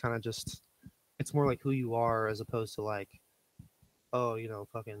 It's kind of just it's more like who you are as opposed to like, oh,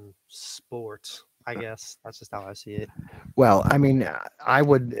 fucking sport. I guess that's just how I see it. Well, I mean, I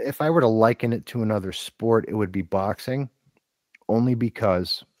would if I were to liken it to another sport, it would be boxing, only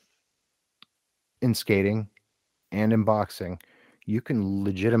because in skating and in boxing, you can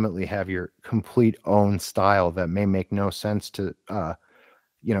legitimately have your complete own style that may make no sense to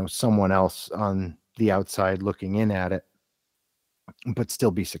someone else on the outside looking in at it, but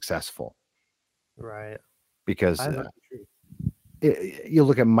still be successful. Right. Because I know it's true. you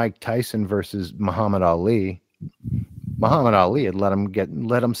look at Mike Tyson versus Muhammad Ali. Muhammad Ali had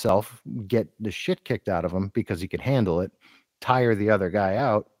let himself get the shit kicked out of him because he could handle it, tire the other guy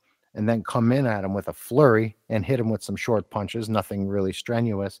out, and then come in at him with a flurry and hit him with some short punches, nothing really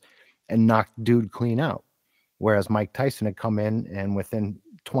strenuous, and knock the dude clean out. Whereas Mike Tyson had come in and within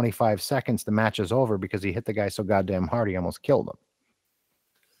 25 seconds the match is over because he hit the guy so goddamn hard he almost killed him.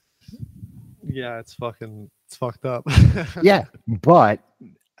 Yeah, it's fucked up. Yeah, but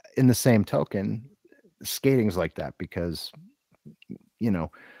in the same token, skating's like that because, you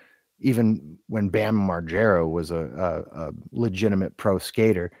know, even when Bam Margera was a legitimate pro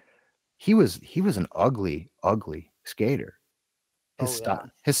skater, he was an ugly skater.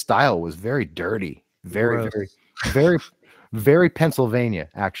 His style was very dirty, very very Pennsylvania,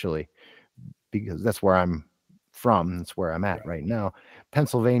 actually, because that's where I'm from. That's where I'm at right now.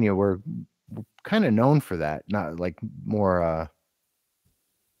 Pennsylvania, we're kind of known for that, not like more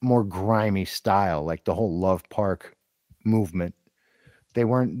grimy style, like the whole Love Park movement. They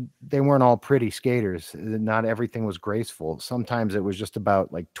weren't all pretty skaters. Not everything was graceful. Sometimes it was just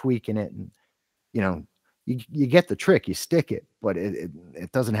about like tweaking it, and you get the trick, you stick it, but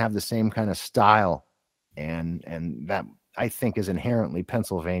it doesn't have the same kind of style, and that I think is inherently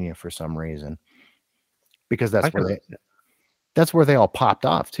Pennsylvania for some reason, because that's where they all popped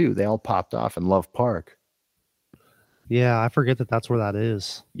off too. They all popped off in Love Park. Yeah, I forget that's where that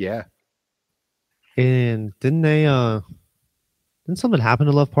is. Yeah. And didn't something happen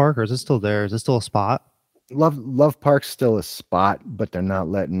to Love Park, or is it still there? Is it still a spot? Love Park's still a spot, but I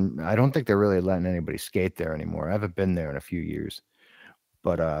don't think they're really letting anybody skate there anymore. I haven't been there in a few years,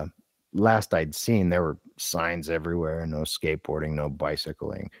 but last I'd seen, there were signs everywhere: no skateboarding, no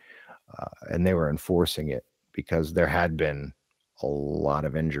bicycling, and they were enforcing it because there had been a lot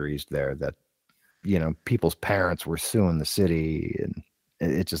of injuries there that, people's parents were suing the city, and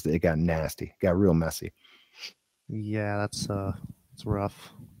it got nasty, got real messy. Yeah, that's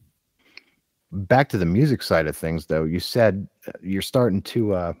rough. Back to the music side of things, though, you said you're starting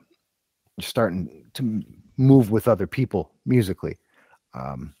to move with other people musically.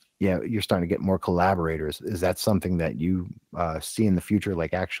 Yeah, you're starting to get more collaborators. Is that something that you see in the future,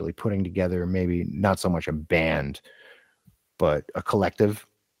 like actually putting together maybe not so much a band, but a collective?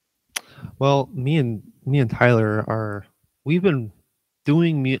 Well, me and Tyler we've been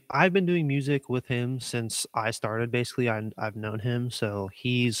doing I've been doing music with him since I started. Basically, I've known him, so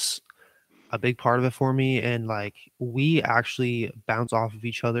he's a big part of it for me, and like we actually bounce off of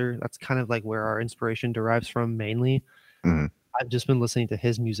each other. That's kind of like where our inspiration derives from mainly. Mm-hmm. I've just been listening to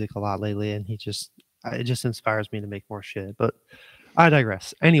his music a lot lately, and it just inspires me to make more shit. But I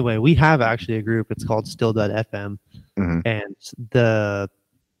digress. Anyway, we have actually a group. It's called Still Dead FM, Mm-hmm. and the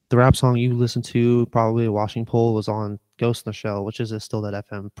rap song you listened to, probably Washing Pole, was on Ghost in the Shell, which is a Still Dead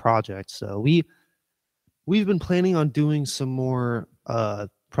FM project. So we've been planning on doing some more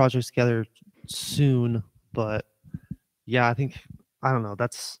projects together soon, but yeah, I don't know,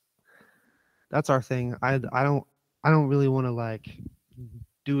 that's our thing. I don't really want to like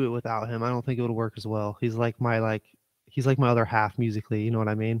do it without him. I don't think it would work as well. He's like my other half musically, you know what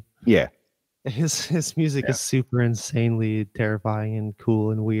I mean? Yeah. His music is super insanely terrifying and cool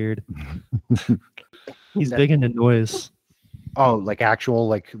and weird. He's big into noise. Oh, like actual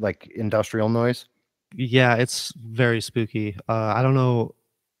like industrial noise? Yeah, it's very spooky. I don't know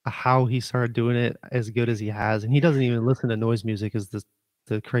how he started doing it as good as he has, and he doesn't even listen to noise music. Is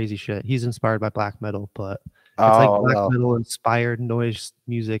the crazy shit? He's inspired by black metal, but it's like black metal inspired noise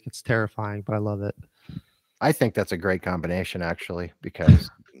music. It's terrifying, but I love it. I think that's a great combination, actually,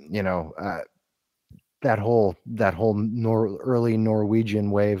 because that whole early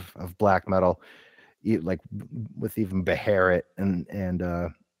Norwegian wave of black metal, like with even Beharit and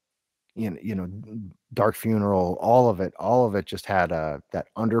Dark Funeral, all of it just had that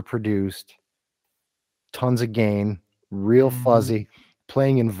underproduced, tons of gain, real fuzzy,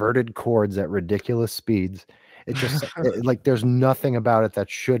 playing inverted chords at ridiculous speeds. It just like there's nothing about it that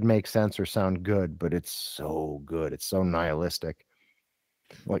should make sense or sound good, but it's so good. It's so nihilistic.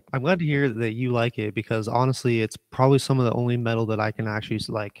 Like, I'm glad to hear that you like it, because honestly, it's probably some of the only metal that I can actually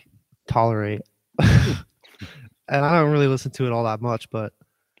like tolerate. And I don't really listen to it all that much, but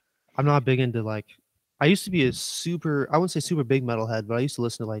I'm not big into like. I used to be I wouldn't say super big metalhead, but I used to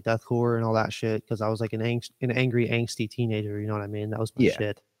listen to like deathcore and all that shit because I was like an angry, angsty teenager. You know what I mean? That was my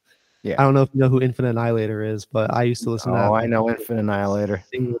shit. Yeah. I don't know if you know who Infinite Annihilator is, but I used to listen to that. Oh, I know Infinite Annihilator.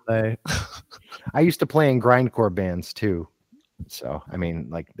 Single day. I used to play in grindcore bands too. So, I mean,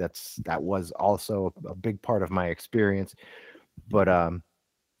 like that was also a big part of my experience. But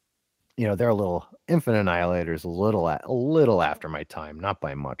they're a little Infinite Annihilators, a little after my time, not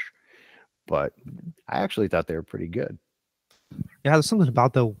by much. But I actually thought they were pretty good. Yeah, there's something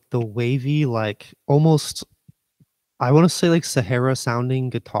about the wavy, like almost I want to say like Sahara sounding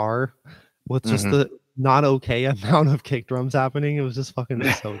guitar with just Hmm. the not okay amount of kick drums happening. It was just fucking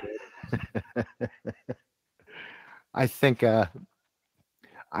so good. I think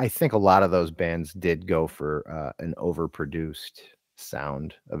I think a lot of those bands did go for an overproduced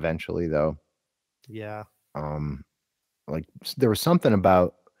sound eventually, though. Yeah. Um, like there was something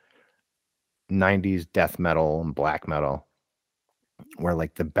about 90s death metal and black metal where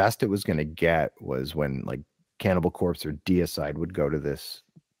like the best it was going to get was when like Cannibal Corpse or Deicide would go to this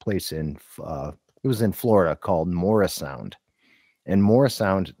place in it was in Florida called Morrisound. And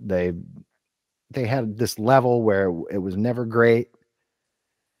Morrisound, they had this level where it was never great,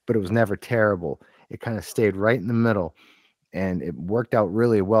 but it was never terrible. It kind of stayed right in the middle, and it worked out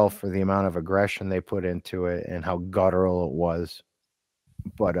really well for the amount of aggression they put into it and how guttural it was.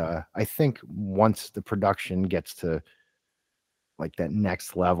 But I think once the production gets to like that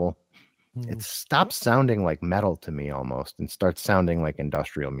next level, it Mm. stops sounding like metal to me almost and starts sounding like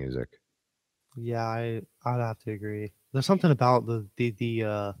industrial music. Yeah, I'd have to agree. There's something about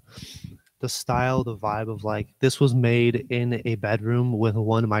the style, the vibe of like this was made in a bedroom with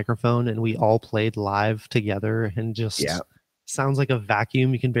one microphone and we all played live together and Yeah. just sounds like a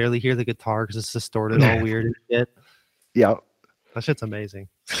vacuum. You can barely hear the guitar because it's distorted all weird and shit. Yeah. That shit's amazing.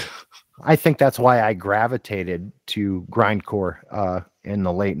 I think that's why I gravitated to grindcore in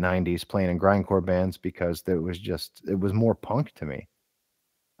the late 90s playing in grindcore bands because it was more punk to me.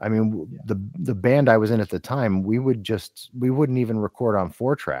 I mean, the band I was in at the time, we wouldn't even record on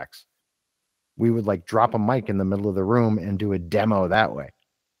 4 tracks. We would like drop a mic in the middle of the room and do a demo that way.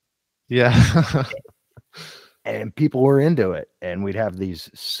 Yeah. And people were into it. And we'd have these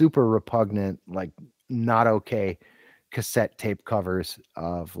super repugnant, like not okay cassette tape covers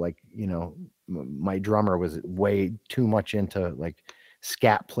of like, my drummer was way too much into like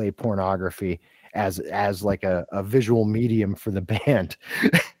scat play pornography as like a visual medium for the band.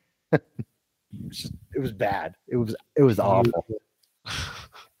 It was bad. It was awful.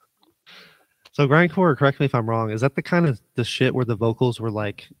 So grindcore, correct me if I'm wrong, is that the kind of the shit where the vocals were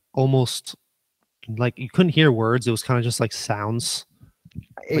like almost like you couldn't hear words, it was kind of just like sounds,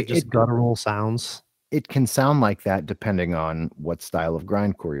 like just It guttural sounds? it can sound like that depending on what style of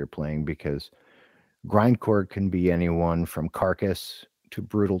grindcore you're playing because grindcore can be anyone from Carcass to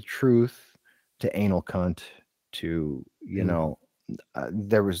Brutal Truth to Anal Cunt to Mm.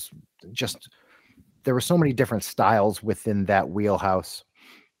 there was just there were so many different styles within that wheelhouse.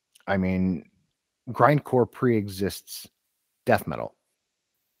 I mean, grindcore pre-exists death metal.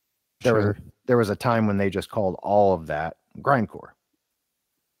 There was Sure. there was a time when they just called all of that grindcore.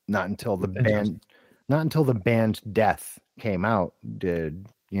 Not until the Interesting. band not until the band Death came out did,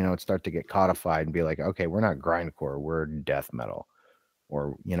 it start to get codified and be like, okay, we're not grindcore, we're death metal.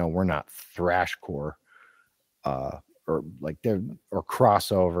 Or, we're not thrashcore. Or like there or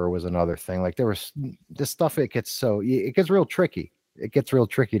crossover was another thing. Like there was this stuff, it gets real tricky. It gets real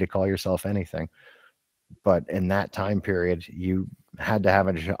tricky to call yourself anything. But in that time period, you had to have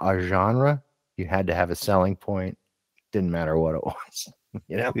a genre, you had to have a selling point, didn't matter what it was.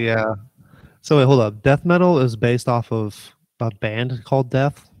 Yeah. So wait, hold up. Death metal is based off of a band called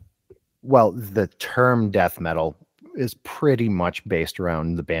Death? Well, the term death metal is pretty much based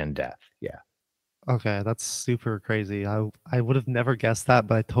around the band Death. Yeah. Okay, that's super crazy. I would have never guessed that,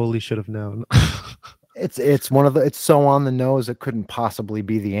 but I totally should have known. It's so on the nose it couldn't possibly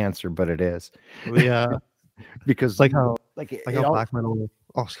be the answer, but it is. Yeah. Because Like how like like it how all black metal.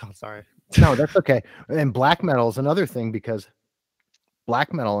 Oh god, sorry. no, that's okay. And black metal is another thing because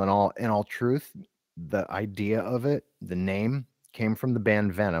black metal in all truth, the idea of it, the name came from the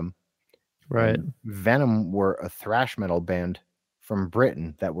band Venom. Right. And Venom were a thrash metal band from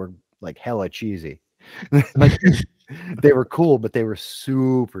Britain that were like hella cheesy. Like they were cool, but they were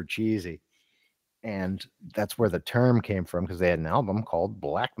super cheesy. And that's where the term came from because they had an album called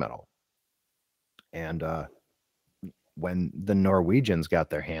Black Metal. And when the Norwegians got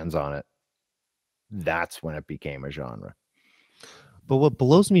their hands on it, that's when it became a genre. But what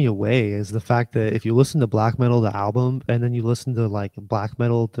blows me away is the fact that if you listen to black metal, the album, and then you listen to like black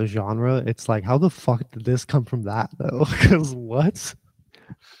metal, the genre, it's like, how the fuck did this come from that though? Because what?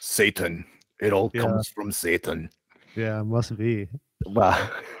 Satan. It all Yeah. comes from Satan. Yeah, it must be. Well,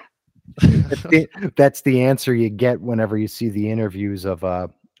 that's the answer you get whenever you see the interviews of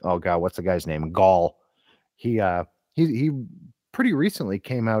oh god, what's the guy's name? Gall. He pretty recently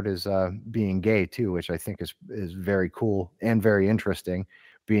came out as being gay too, which I think is very cool and very interesting,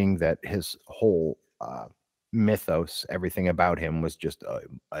 being that his whole mythos. Everything about him was just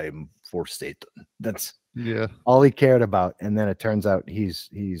I'm for Satan. That's Yeah. all he cared about. And then it turns out he's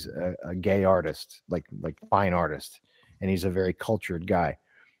a gay artist, like fine artist, and he's a very cultured guy.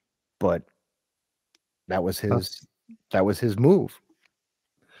 But that was his move.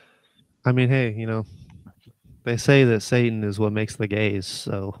 I mean, hey, they say that Satan is what makes the gays,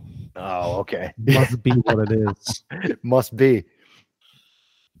 so Oh, okay. must be what it is. Must be.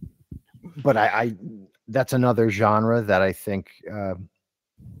 But I that's another genre that I think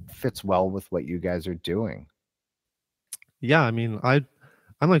fits well with what you guys are doing. Yeah, I mean, I'm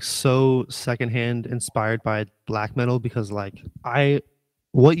like so secondhand inspired by black metal because like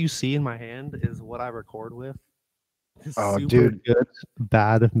what you see in my hand is what I record with. This Oh, super dude. good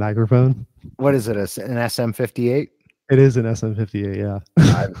bad microphone. What is it? An SM58? It is an SM58, yeah.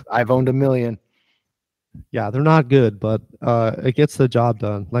 I've owned a million. Yeah, they're not good, but it gets the job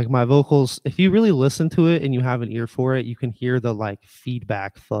done. Like my vocals, if you really listen to it and you have an ear for it, you can hear the like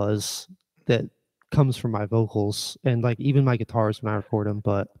feedback fuzz that comes from my vocals and like even my guitars when I record them.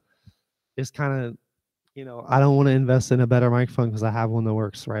 But it's kind of, I don't want to invest in a better microphone because I have one that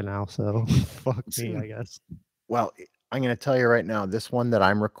works right now. So fuck me, I guess. Well, I'm going to tell you right now, this one that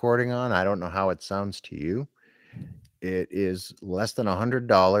I'm recording on, I don't know how it sounds to you. It is less than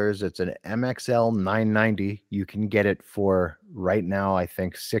 $100. It's an MXL 990. You can get it for right now, I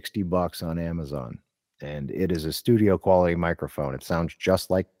think $60 on Amazon. And it is a studio quality microphone. It sounds just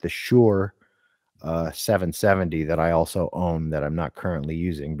like the Shure 770 that I also own that I'm not currently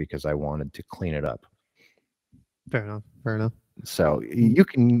using because I wanted to clean it up. Fair enough. Fair enough. So you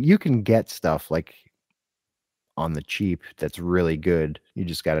can get stuff like on the cheap that's really good. You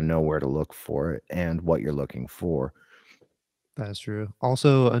just got to know where to look for it and what you're looking for. That's true.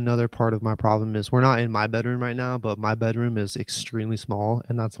 Also, another part of my problem is we're not in my bedroom right now, but my bedroom is extremely small,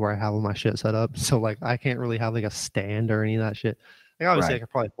 and that's where I have all my shit set up. So, like, I can't really have like a stand or any of that shit. Like, obviously, I could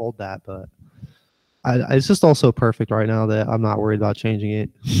probably hold that, but it's just also perfect right now that I'm not worried about changing it.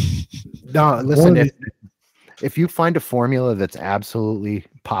 No, listen, if you find a formula that's absolutely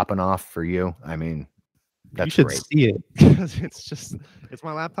popping off for you, I mean, that's you should great. see it because it's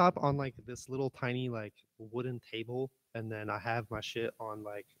my laptop on like this little tiny like wooden table, and then I have my shit on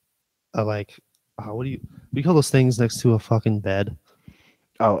like what do we call those things next to a fucking bed?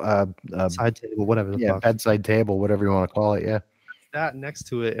 Side table, whatever the fuck. Bedside table, whatever you want to call it. Yeah, that next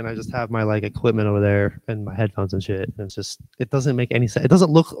to it, and I just have my like equipment over there and my headphones and shit. And it doesn't make any sense. It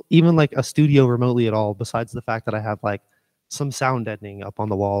doesn't look even like a studio remotely at all. Besides the fact that I have like some sound deadening up on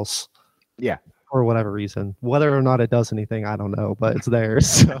the walls. Yeah. For whatever reason, whether or not it does anything, I don't know, but it's there.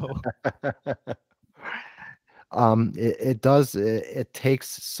 So, it does. It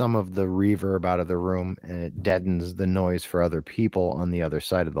takes some of the reverb out of the room, and it deadens the noise for other people on the other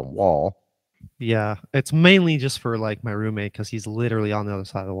side of the wall. Yeah, it's mainly just for like my roommate because he's literally on the other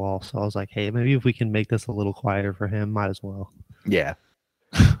side of the wall. So I was like, hey, maybe if we can make this a little quieter for him, might as well. Yeah.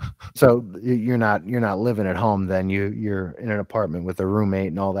 So you're not living at home then. You're in an apartment with a roommate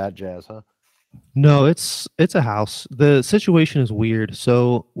and all that jazz, huh? No, it's a house. The situation is weird.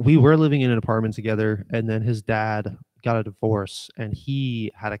 So we were living in an apartment together, and then his dad got a divorce, and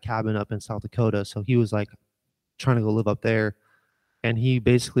he had a cabin up in South Dakota. So he was like trying to go live up there, and he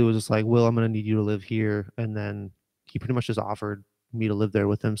basically was just like, "Will, I'm gonna need you to live here." And then he pretty much just offered me to live there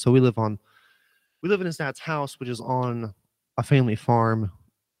with him. So we live in his dad's house, which is on a family farm.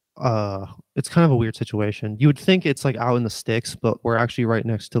 It's kind of a weird situation. You would think it's like out in the sticks, but we're actually right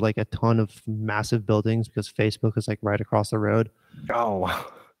next to like a ton of massive buildings because Facebook is like right across the road.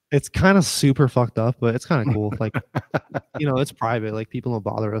 Oh, it's kind of super fucked up, but it's kind of cool. Like, it's private. Like people don't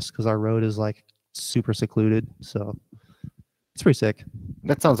bother us because our road is like super secluded. So it's pretty sick.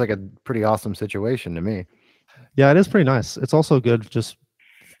 That sounds like a pretty awesome situation to me. Yeah, it is pretty nice. It's also good just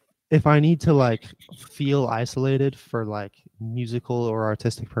if I need to like feel isolated for like musical or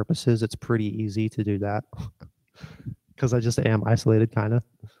artistic purposes, it's pretty easy to do that because I just am isolated kind of.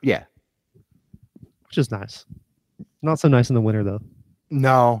 Yeah. Which is nice. Not so nice in the winter though.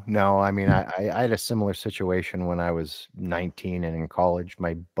 No. I mean, I had a similar situation when I was 19 and in college.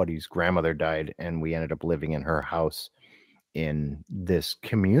 My buddy's grandmother died, and we ended up living in her house in this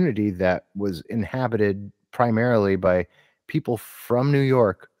community that was inhabited primarily by people from New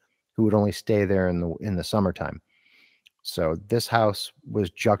York who would only stay there in the summertime. So this house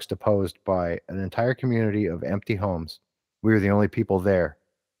was juxtaposed by an entire community of empty homes. We were the only people there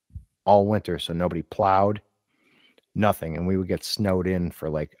all winter, so nobody plowed, nothing, and we would get snowed in for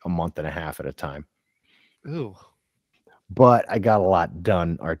like a month and a half at a time. Ooh. But I got a lot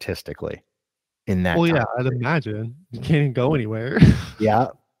done artistically in that time. Yeah, I'd imagine. You can't go anywhere. Yeah.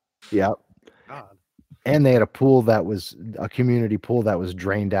 God. And they had a pool that was a community pool that was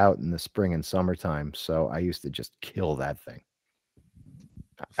drained out in the spring and summertime. So I used to just kill that thing.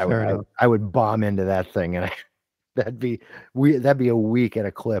 I would Fair enough. I would bomb into that thing, and that'd be that'd be a week at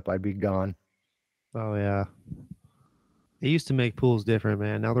a clip. I'd be gone. Oh yeah. They used to make pools different,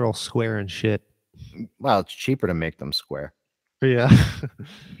 man. Now they're all square and shit. Well, it's cheaper to make them square. Yeah.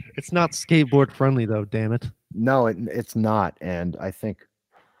 It's not skateboard friendly though, damn it. No, it's not. And I think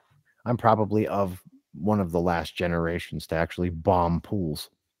I'm probably of one of the last generations to actually bomb pools.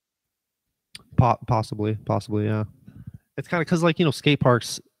 Possibly, yeah. It's kind of because, like, skate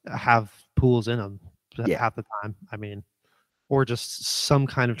parks have pools in them Yeah. half the time. I mean, or just some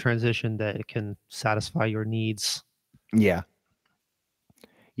kind of transition that it can satisfy your needs. Yeah.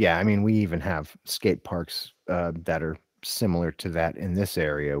 Yeah, I mean, we even have skate parks that are similar to that in this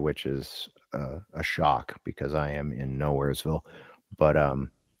area, which is a shock because I am in Nowheresville. But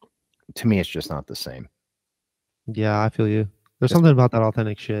to me, it's just not the same. Yeah, I feel you. There's something about that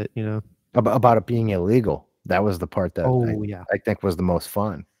authentic shit, About it being illegal. That was the part that yeah. I think was the most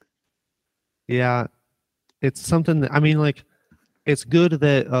fun. Yeah, it's something that, I mean, like, it's good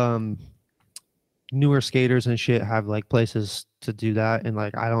that newer skaters and shit have like places to do that, and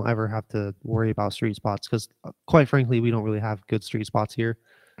like I don't ever have to worry about street spots because quite frankly we don't really have good street spots here.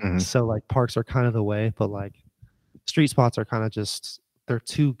 So like parks are kind of the way, but like street spots are kind of just, they're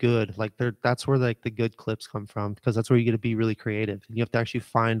too good. Like that's where like the good clips come from, because that's where you get to be really creative. You have to actually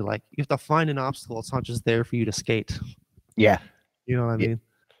find, like, you have to find an obstacle. It's not just there for you to skate. Yeah, you know what I mean?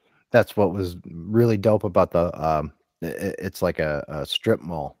 That's what was really dope about the it's like a strip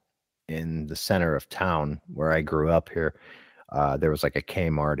mall in the center of town where I grew up here. There was like a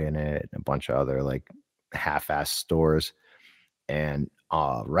Kmart in it and a bunch of other like half-ass stores. And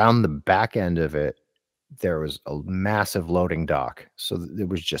around the back end of it, there was a massive loading dock. So there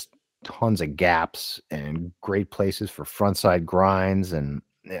was just tons of gaps and great places for frontside grinds. And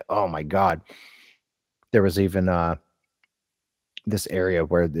oh my God, there was even this area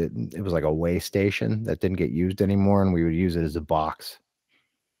where it was like a way station that didn't get used anymore, and we would use it as a box.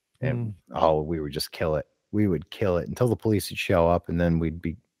 And we would just kill it. We would kill it until the police would show up, and then we'd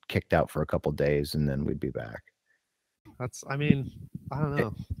be kicked out for a couple days, and then we'd be back. I mean, I don't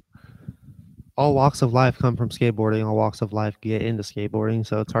know. All walks of life come from skateboarding. All walks of life get into skateboarding.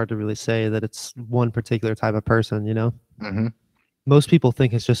 So it's hard to really say that it's one particular type of person, Most people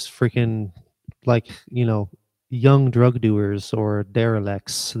think it's just freaking like, young drug doers or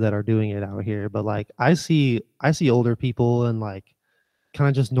derelicts that are doing it out here. But like I see older people and like kind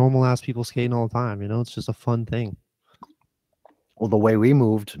of just normal ass people skating all the time, it's just a fun thing. Well, the way we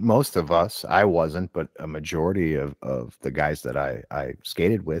moved, most of us, I wasn't, but a majority of the guys that I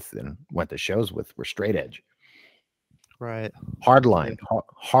skated with and went to shows with were straight edge. Right.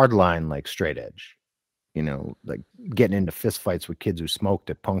 Hardline, like straight edge, like getting into fist fights with kids who smoked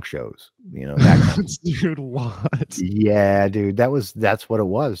at punk shows, that kind of dude, what? Yeah, dude, that's what it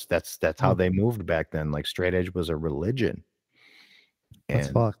was. That's how they moved back then. Like straight edge was a religion. That's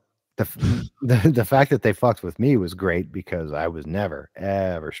fucked. The fact that they fucked with me was great because I was never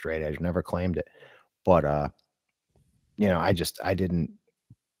ever straight edge, never claimed it. But I didn't,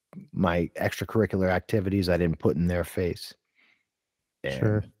 my extracurricular activities I didn't put in their face. And,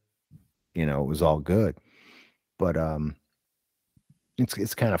 sure. It was all good. But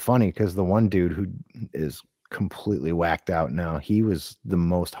it's kind of funny because the one dude who is completely whacked out now, he was the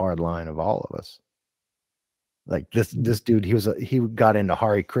most hardline of all of us. Like this dude, he got into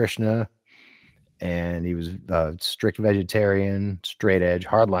Hare Krishna, and he was a strict vegetarian, straight edge,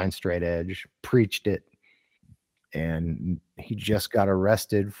 hardline straight edge, preached it. And he just got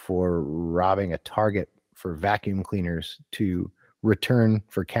arrested for robbing a Target for vacuum cleaners to return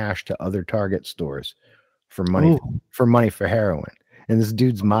for cash to other Target stores for money for heroin. And this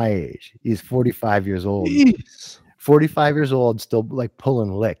dude's my age. He's 45 years old. Jeez. 45 years old, still like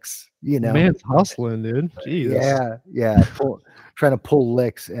pulling licks, Man's hustling, dude. Jesus. Yeah. Trying to pull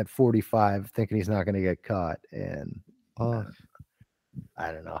licks at 45, thinking he's not going to get caught. And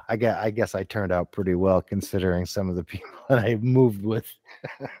I don't know. I guess I turned out pretty well considering some of the people that I moved with.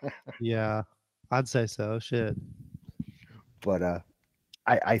 Yeah, I'd say so. Shit. But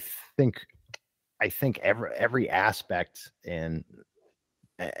I think every aspect and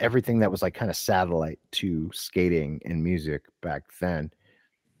everything that was like kind of satellite to skating and music back then,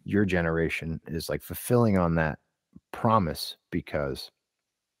 your generation is like fulfilling on that promise, because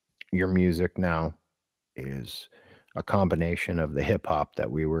your music now is a combination of the hip hop that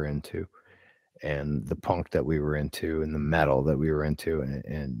we were into and the punk that we were into and the metal that we were into.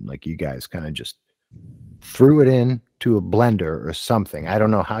 And like you guys kind of just threw it in to a blender or something. I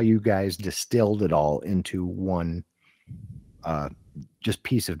don't know how you guys distilled it all into one uh, just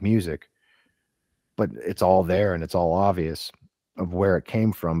piece of music, but it's all there and it's all obvious of where it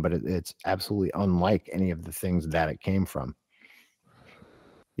came from, but it's absolutely unlike any of the things that it came from.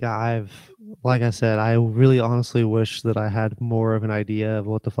 Yeah, like I said, I really honestly wish that I had more of an idea of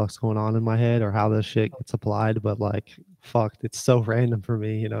what the fuck's going on in my head or how this shit gets applied, but like, fuck, it's so random for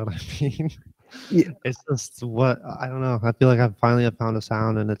me, you know what I mean? Yeah. It's just what, I don't know. I feel like I've finally have found a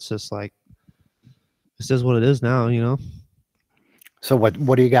sound and it's just like, this is what it is now, you know? So what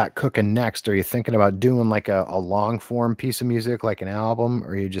do you got cooking next? Are you thinking about doing like a long form piece of music, like an album, or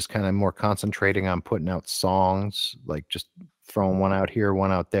are you just kind of more concentrating on putting out songs, like just throwing one out here,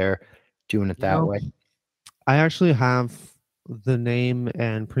 one out there, doing it You that know, way? I actually have the name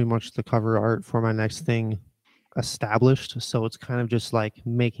and pretty much the cover art for my next thing established. So it's kind of just like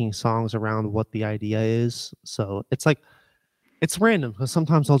making songs around what the idea is. So it's like, it's random because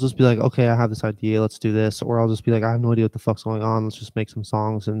sometimes I'll just be like, okay, I have this idea, let's do this. Or I'll just be like, I have no idea what the fuck's going on. Let's just make some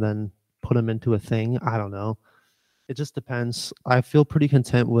songs and then put them into a thing. I don't know. It just depends. I feel pretty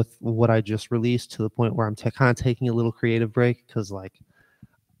content with what I just released to the point where I'm kind of taking a little creative break because, like,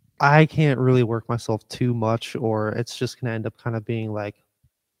 I can't really work myself too much, or it's just gonna end up kind of being like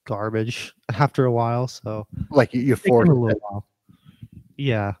garbage after a while. So Like you taking forced a little it. while.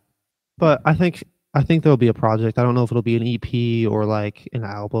 Yeah, but I think there'll be a project. I don't know if it'll be an EP or like an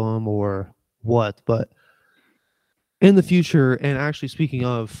album or what, but in the future, and actually speaking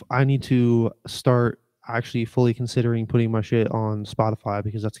of, I need to start actually fully considering putting my shit on Spotify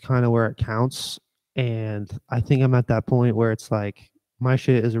because that's kind of where it counts. And I think I'm at that point where it's like my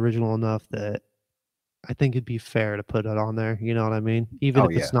shit is original enough that I think it'd be fair to put it on there. You know what I mean? Even Oh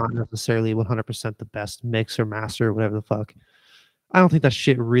if yeah, it's not necessarily 100% the best mix or master or whatever the fuck. I don't think that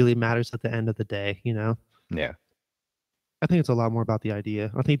shit really matters at the end of the day. You know? yeah. I think it's a lot more about the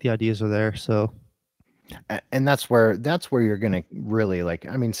idea. I think the ideas are there. So And that's where you're gonna really like.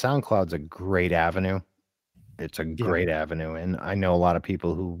 I mean, SoundCloud's a great avenue. It's a yeah. great avenue, and I know a lot of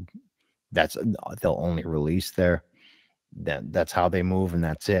people who that's they'll only release there. That's how they move, and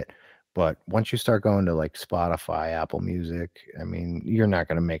that's it. But once you start going to like Spotify, Apple Music, I mean, you're not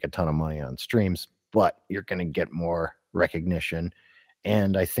going to make a ton of money on streams, but you're going to get more recognition,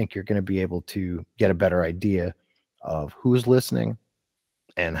 and I think you're going to be able to get a better idea of who's listening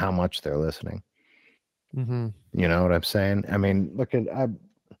and how much they're listening. Mm-hmm. You know what I'm saying? I mean, look at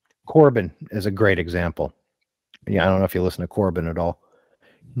Corbin is a great example. Yeah, I don't know if you listen to Corbin at all.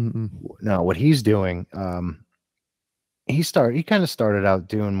 Mm-mm. No, what he's doing, he kind of started out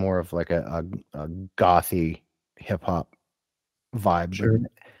doing more of like a gothy hip hop vibe, but Sure.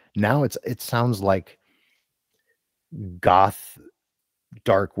 now it sounds like goth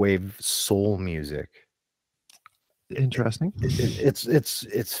darkwave soul music. Interesting.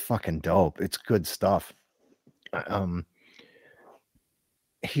 It's fucking dope. It's good stuff. Um,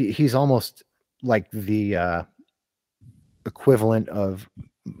 he's almost like the equivalent of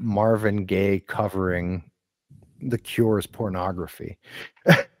Marvin Gaye covering The Cure's pornography.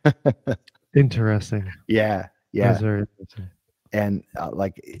 Interesting. Yeah, yeah. That's very interesting. And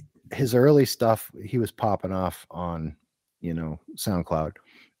like his early stuff, he was popping off on SoundCloud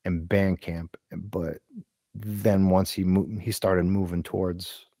and Bandcamp, but then once he started moving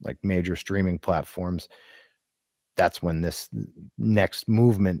towards like major streaming platforms, that's when this next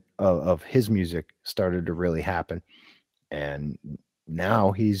movement of his music started to really happen. And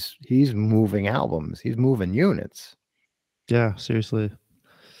now he's moving albums, he's moving units. Yeah, seriously.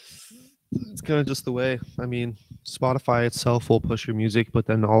 It's kind of just the way. I mean, Spotify itself will push your music, but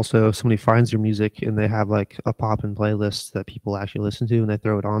then also if somebody finds your music and they have like a pop in playlist that people actually listen to and they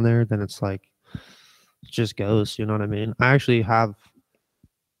throw it on there, then it's like it just goes. You know what I mean? I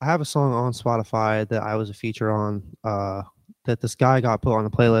have a song on Spotify that I was a feature on. That this guy got put on a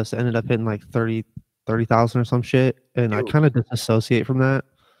playlist, ended up hitting like 30,000 or some shit, and I Dude. kind of disassociate from that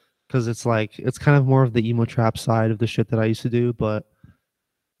because it's like it's kind of more of the emo trap side of the shit that I used to do, but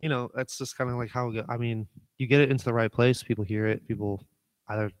that's just kind of like how I mean, you get it into the right place, people hear it, people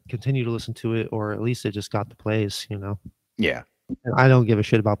either continue to listen to it or at least it just got the plays. Yeah. And I don't give a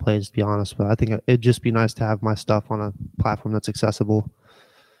shit about plays to be honest, but I think it'd just be nice to have my stuff on a platform that's accessible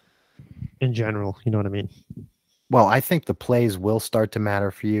in general. You know what I mean? Well, I think the plays will start to matter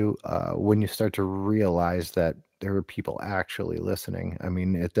for you when you start to realize that there are people actually listening. I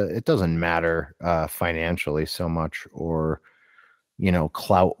mean, it doesn't matter financially so much or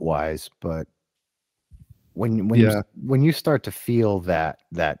clout wise, but Yeah. when you start to feel that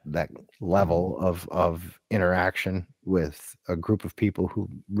level of interaction with a group of people who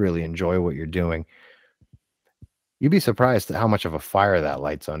really enjoy what you're doing, You'd be surprised at how much of a fire that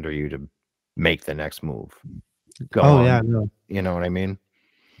lights under you to make the next move. Go Oh on. yeah, no. You know what I mean?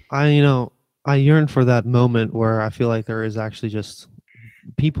 I yearn for that moment where I feel like there is actually just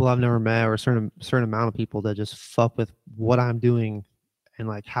people I've never met, or a certain amount of people that just fuck with what I'm doing and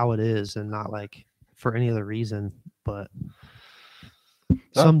like how it is, and not like for any other reason. But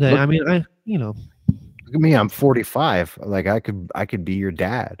someday, Look, I mean, look at me. I'm 45. Like I could be your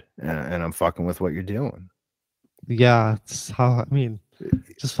dad, and I'm fucking with what you're doing. yeah, it's how I mean,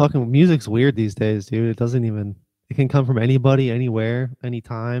 just fucking music's weird these days, dude. It can come from anybody, anywhere,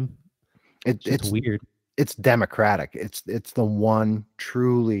 anytime. It's weird. It's democratic. It's the one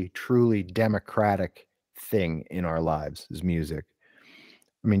truly democratic thing in our lives is music.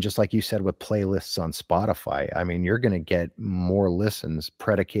 I mean, just like you said with playlists on Spotify, I mean, you're going to get more listens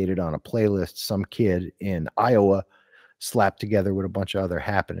predicated on a playlist some kid in Iowa slapped together with a bunch of other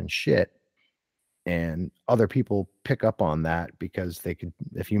happening shit. And other people pick up on that because they could,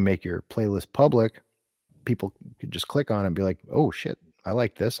 if you make your playlist public, people could just click on it and be like, oh shit, I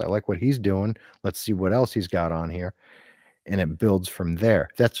like this. I like what he's doing. Let's see what else he's got on here. And it builds from there.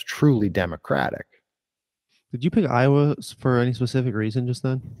 That's truly democratic. Did you pick Iowa for any specific reason just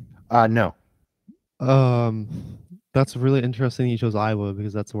then? No. That's really interesting you chose Iowa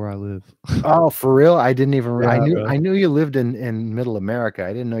because that's where I live. Oh, for real? I didn't even. Yeah, I knew you lived in Middle America.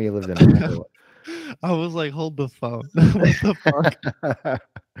 I didn't know you lived in Iowa. I was like, hold the phone. What the fuck?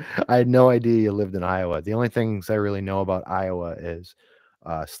 I had no idea you lived in Iowa. The only things I really know about Iowa is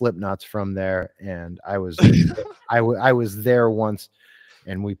Slipknot's from there, and I was I was there once,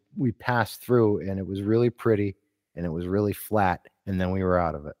 and we passed through, and it was really pretty, and it was really flat, and then we were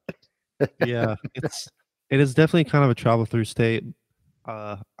out of it. Yeah, it is definitely kind of a travel through state.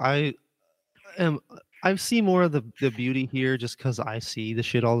 I see more of the beauty here just because I see the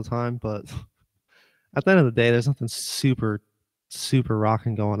shit all the time, but at the end of the day, there's nothing super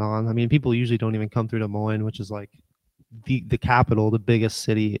rocking going on. I mean, people usually don't even come through Des Moines, which is like the capital, the biggest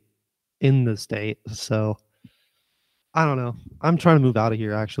city in the state. So I don't know. I'm trying to move out of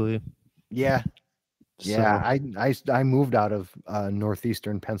here actually. Yeah. So, Yeah, I moved out of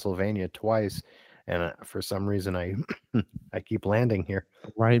northeastern Pennsylvania twice, and for some reason I keep landing here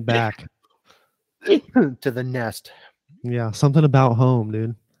right back to the nest. Yeah, something about home,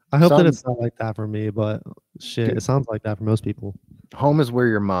 dude. I hope that it's not like that for me, but shit, Dude, it sounds like that for most people. home is where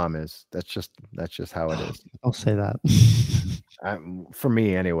your mom is. That's just how it is. I'll say that. For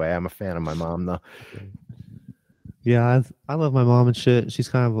me anyway. I'm a fan of my mom though. Yeah, I love my mom and shit. She's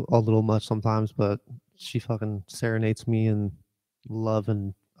kind of a little much sometimes, but she fucking serenades me in love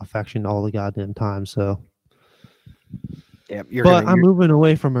and affection all the goddamn time. So, yeah, I'm moving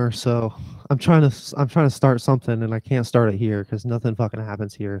away from her, so I'm trying to start something, and I can't start it here because nothing fucking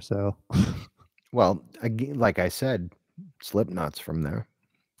happens here. So, well, again, like I said, Slipknot's from there.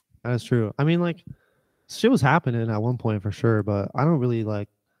 that is true. I mean, like, shit was happening at one point for sure, but I don't really like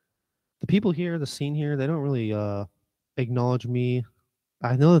the people here, the scene here. They don't really acknowledge me.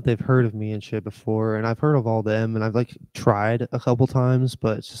 I know that they've heard of me and shit before, and I've heard of all them, and I've like tried a couple times,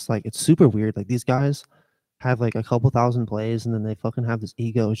 but it's just like it's super weird. Like these guys have like a couple thousand plays, and then they fucking have this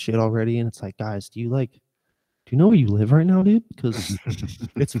ego and shit already, and it's like, guys, do you know where you live right now, dude? Because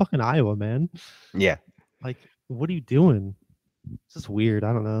it's fucking Iowa, man. Yeah. Like, what are you doing? It's just weird.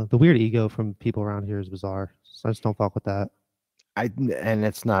 I don't know. The weird ego from people around here is bizarre. So I just don't fuck with that. And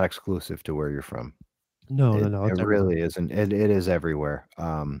it's not exclusive to where you're from. No. It really isn't. It is everywhere.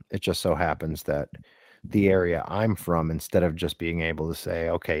 It just so happens that the area I'm from, instead of just being able to say,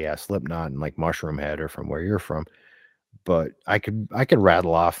 okay, yeah, Slipknot and like Mushroom Head are from where you're from, but I could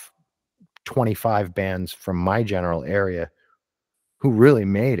rattle off 25 bands from my general area who really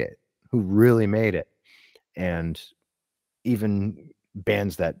made it, and even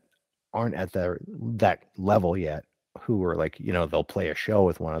bands that aren't at that level yet, who are like, they'll play a show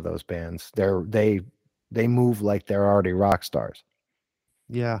with one of those bands. They move like they're already rock stars.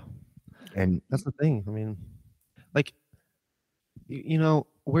 Yeah. And that's the thing. I mean, like,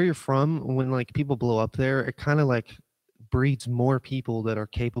 where you're from, when like people blow up there, it kind of like breeds more people that are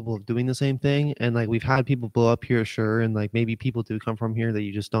capable of doing the same thing. And like we've had people blow up here, sure, and like maybe people do come from here that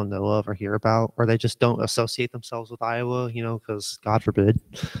you just don't know of or hear about, or they just don't associate themselves with Iowa, because God forbid.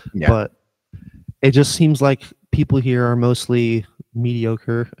 Yeah. But it just seems like people here are mostly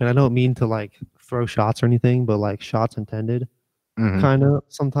mediocre, and I don't mean to like throw shots or anything, but like shots intended, kind of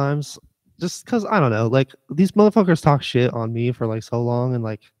sometimes. Just because I don't know, like these motherfuckers talk shit on me for like so long, and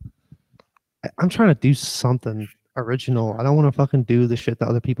like I'm trying to do something original. I don't want to fucking do the shit that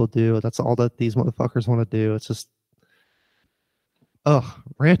other people do. That's all that these motherfuckers want to do. It's just,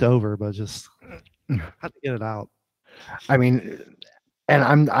 rant over, but just have to get it out. I mean,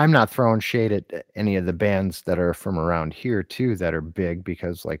 and I'm not throwing shade at any of the bands that are from around here too that are big,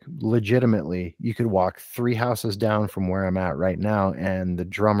 because like legitimately you could walk 3 houses down from where I'm at right now and the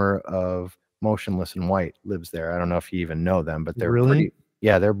drummer of Motionless in White lives there. I don't know if you even know them, but they're Really? pretty,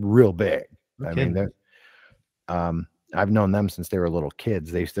 yeah, they're real big. No I mean, kidding. I've known them since they were little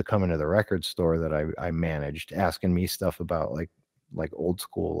kids. They used to come into the record store that I managed, asking me stuff about like old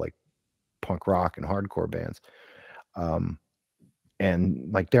school like punk rock and hardcore bands.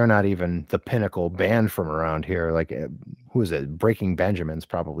 And like they're not even the pinnacle band from around here. Like who is it? Breaking Benjamin's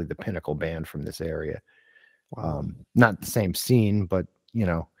probably the pinnacle band from this area. Wow. Not the same scene, but you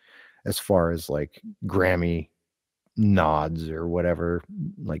know, as far as like Grammy nods or whatever,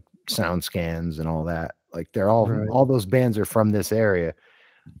 like sound scans and all that, like they're Right. all those bands are from this area.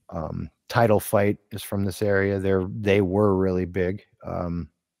 Title Fight is from this area. They were really big.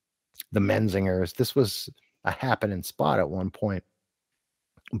 The Menzingers, this was a happening spot at one point.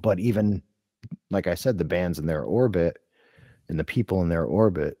 But even like I said, the bands in their orbit and the people in their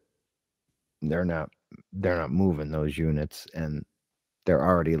orbit, they're not moving those units, and they're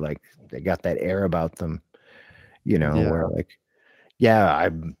already like they got that air about them, you know, Yeah. where like, yeah,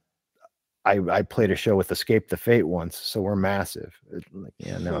 I played a show with Escape the Fate once, so we're massive. Like,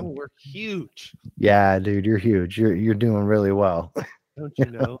 yeah, Oh, no, we're huge. yeah, dude, you're huge. You're doing really well. Don't you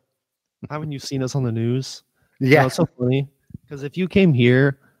know? Haven't you seen us on the news? Yeah, No, it's so funny because if you came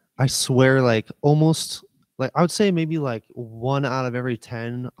here, I swear, like almost like I would say maybe like 1 out of every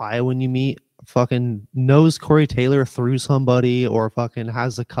 10 Iowan you meet fucking knows Corey Taylor through somebody or fucking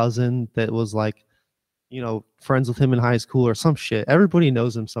has a cousin that was like, you know, friends with him in high school or some shit. Everybody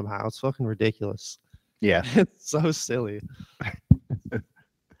knows him somehow. It's fucking ridiculous. yeah. It's so silly.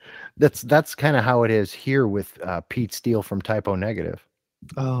 That's kind of how it is here with Pete Steele from Typo Negative.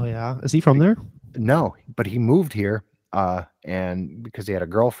 Oh yeah. Is he from there? No, but he moved here, and because he had a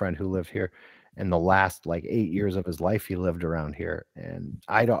girlfriend who lived here, and the last like 8 years of his life he lived around here, and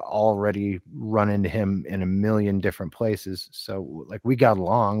I'd already run into him in a million different places. So like we got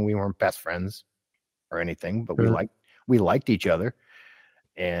along. We weren't best friends or anything, but Sure. we liked each other.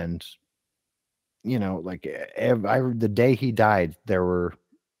 And you know, like the day he died, there's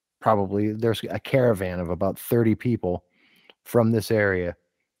a caravan of about 30 people from this area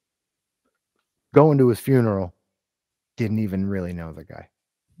going to his funeral. Didn't even really know the guy.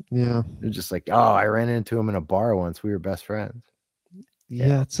 Yeah. They're just like, oh, I ran into him in a bar once. We were best friends.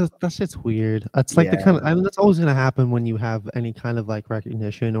 Yeah, that shit's weird. It's like the Yeah. kind of, I mean, that's always gonna happen when you have any kind of like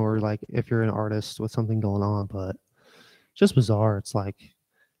recognition or like if you're an artist with something going on, but it's just bizarre. It's like,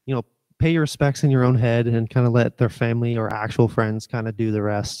 you know, pay your respects in your own head and kind of let their family or actual friends kind of do the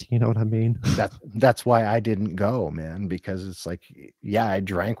rest. You know what I mean? That's why I didn't go, man, because it's like, yeah, I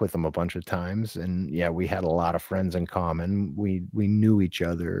drank with him a bunch of times, and yeah, we had a lot of friends in common. We knew each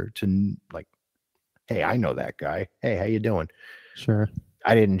other to like, hey, I know that guy. Hey, how you doing? Sure.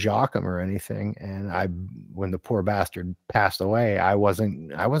 I didn't jock him or anything. And when the poor bastard passed away, I wasn't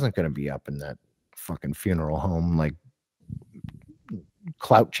going to be up in that fucking funeral home, like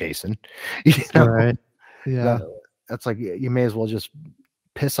clout chasing, you know? Right. Yeah. That's like, you may as well just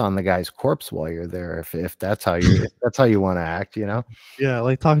piss on the guy's corpse while you're there. If that's how you want to act, you know? Yeah.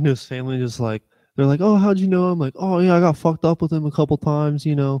 Like talking to his family, just like, they're like, oh, how'd you know? I'm like, oh, yeah, I got fucked up with him a couple times,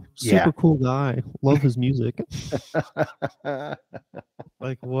 you know, super Yeah. cool guy. Love his music.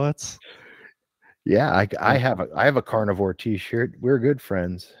 Like, what? Yeah. I have a carnivore t-shirt. We're good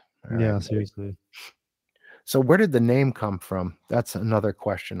friends. All Yeah, right. seriously. So where did the name come from? That's another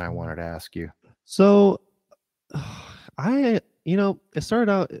question I wanted to ask you. So, it started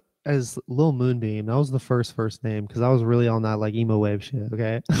out as Lil Moonbeam. That was the first name because I was really on that like emo wave shit.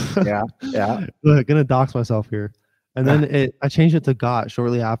 Okay. Yeah. Yeah. But gonna dox myself here. And then I changed it to Got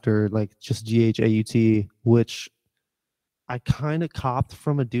shortly after, like just GHAUT, which I kind of copped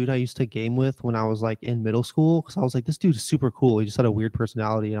from a dude I used to game with when I was like in middle school because I was like, this dude is super cool. He just had a weird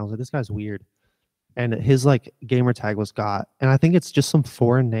personality, and I was like, this guy's weird. And his like gamer tag was Got, and I think it's just some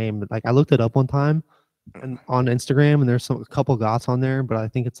foreign name. Like I looked it up one time and on Instagram, and there's a couple Gots on there, but I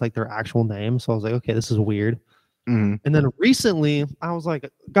think it's like their actual name. So I was like, okay, this is weird. Mhm. And then recently, I was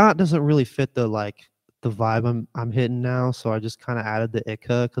like, Got doesn't really fit the vibe I'm hitting now. So I just kind of added the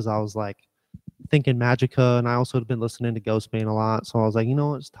Itka because I was like thinking Magica, and I also had been listening to Ghostbane a lot. So I was like, you know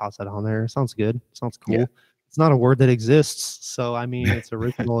what, just toss that on there. Sounds good. Sounds cool. Yeah. It's not a word that exists, so I mean, it's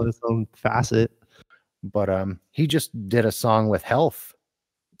original in its own facet. But he just did a song with Health,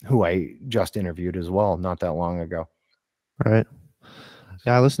 who I just interviewed as well not that long ago. Right.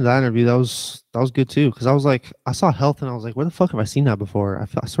 Yeah, I listened to that interview. That was good too. Because I was like, I saw Health and I was like, where the fuck have I seen that before?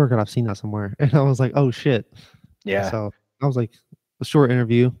 I swear to God, I've seen that somewhere. And I was like, oh shit. Yeah. So I was like a short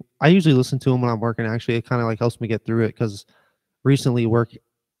interview. I usually listen to them when I'm working. Actually, it kind of like helps me get through it because recently work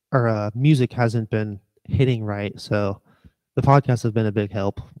or music hasn't been hitting right. So the podcast has been a big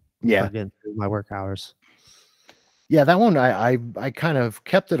help Yeah. for getting through my work hours. Yeah, that one I kind of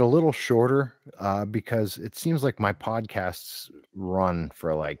kept it a little shorter because it seems like my podcasts run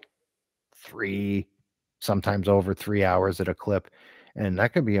for like 3, sometimes over 3 hours at a clip, and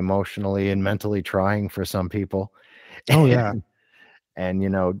that could be emotionally and mentally trying for some people. Oh yeah, And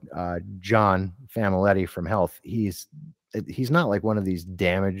John Familetti from Health, he's not like one of these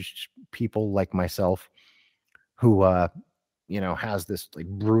damaged people like myself who has this like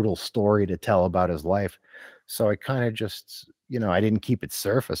brutal story to tell about his life. So I kind of just, I didn't keep it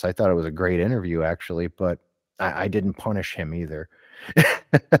surface. I thought it was a great interview actually, but I didn't punish him either.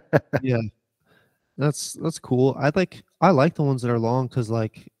 yeah. That's cool. I like the ones that are long because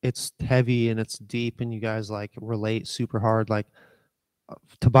like it's heavy and it's deep and you guys like relate super hard. Like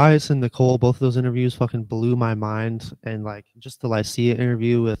Tobias and Nicole, both of those interviews fucking blew my mind. And like just the Lycia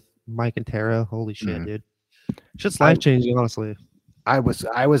interview with Mike and Tara, holy shit, Mhm. dude. Shit's I life changing, honestly. I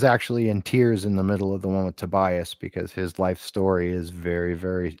was actually in tears in the middle of the one with Tobias because his life story is very,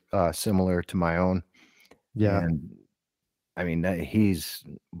 very similar to my own. Yeah, And I mean, he's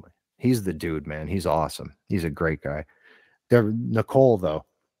the dude, man. He's awesome. He's a great guy. Nicole, though,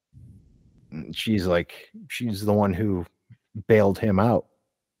 she's the one who bailed him out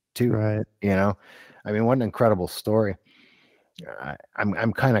too. right. I mean, what an incredible story.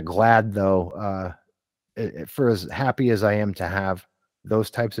 I'm kind of glad though. For as happy as I am to have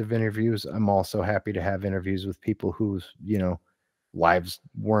those types of interviews, I'm also happy to have interviews with people whose lives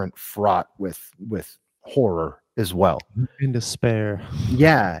weren't fraught with horror as well. In despair.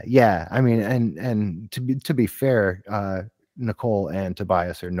 Yeah. I mean, and to be fair, Nicole and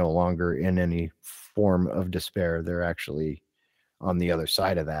Tobias are no longer in any form of despair. They're actually on the other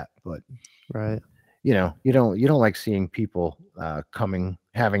side of that. But Right. you don't like seeing people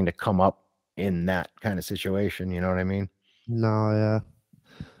having to come up in that kind of situation. You know what I mean? No, yeah.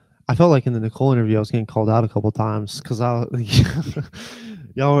 I felt like in the Nicole interview, I was getting called out a couple times because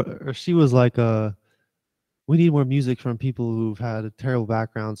or she was like, we need more music from people who've had terrible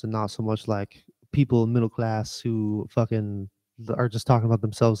backgrounds and not so much like people in middle class who fucking are just talking about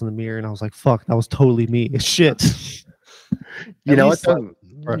themselves in the mirror. And I was like, fuck, that was totally me. Shit. You At know what least like,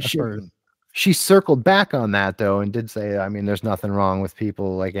 though? at first. She circled back on that though and did say, I mean, there's nothing wrong with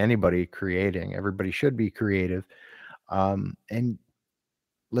people like anybody creating. Everybody should be creative. And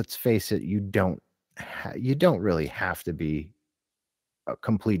let's face it, you don't really have to be a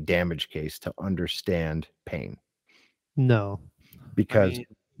complete damage case to understand pain, No. I because mean,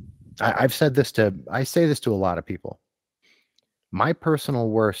 I say this to a lot of people. My personal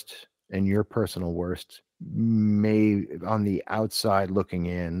worst and your personal worst may, on the outside looking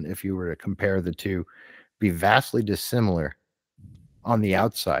in, if you were to compare the two, be vastly dissimilar on the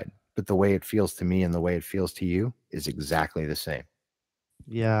outside, but the way it feels to me and the way it feels to you is exactly the same.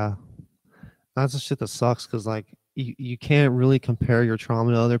 yeah. That's the shit that sucks because like you can't really compare your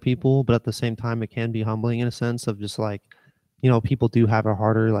trauma to other people, but at the same time it can be humbling in a sense of just like, people do have it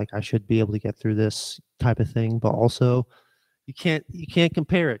harder. Like I should be able to get through this type of thing, but also you can't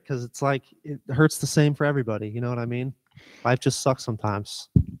compare it because it's like it hurts the same for everybody. You know what I mean? Life just sucks sometimes.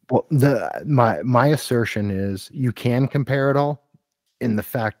 Well, my assertion is you can compare it all in the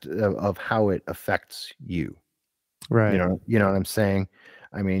fact of how it affects you. Right. You know what I'm saying?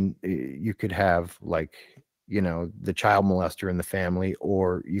 I mean, you could have like, the child molester in the family,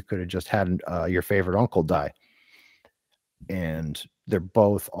 or you could have just had your favorite uncle die, and they're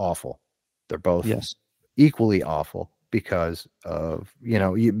both awful. They're both Yes. equally awful because of,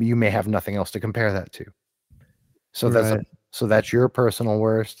 you may have nothing else to compare that to. So Right. that's your personal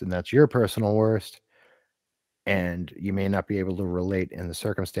worst, and that's your personal worst. And you may not be able to relate in the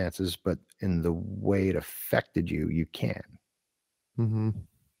circumstances, but in the way it affected you, you can. Mm-hmm.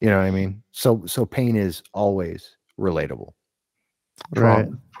 You know what I mean? So pain is always relatable. Right.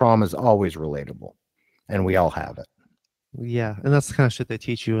 Trauma is always relatable, and we all have it. Yeah. And that's the kind of shit they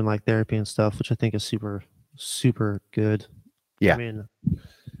teach you in like therapy and stuff, which I think is super, super good. Yeah. I mean,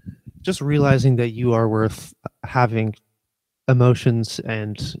 just realizing that you are worth having emotions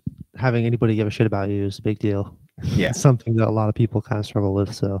and having anybody give a shit about you is a big deal. Yeah. It's something that a lot of people kind of struggle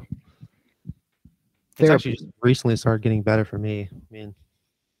with. So it's actually Therapy. just recently started getting better for me. I mean,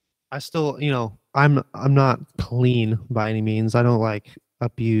 I still, I'm not clean by any means. I don't like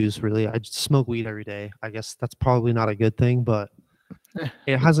abuse really. I just smoke weed every day. I guess that's probably not a good thing, but Eh,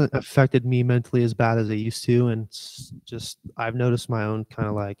 it hasn't affected me mentally as bad as it used to. And it's just I've noticed my own kind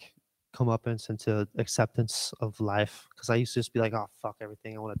of like comeuppance into acceptance of life. Because I used to just be like, oh fuck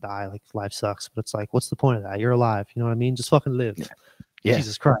everything, I want to die. Like life sucks. But it's like, what's the point of that? You're alive. You know what I mean? Just fucking live. Yeah.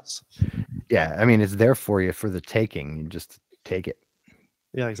 Jesus Christ. Yeah. I mean, it's there for you for the taking. You just take it.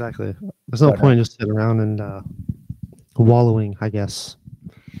 Yeah, exactly. There's no But, point just sitting around and wallowing, I guess.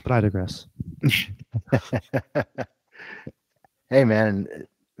 But I digress. Hey man,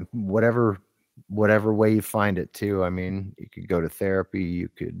 whatever way you find it too. I mean, you could go to therapy, you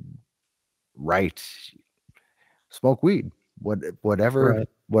could write, smoke weed, whatever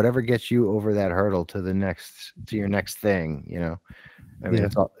gets you over that hurdle to your next thing, you know. I mean,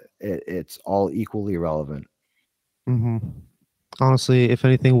 it's all equally relevant. Mm-hmm. Honestly, if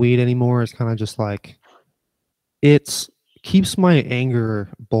anything, weed anymore is kind of just like, it's keeps my anger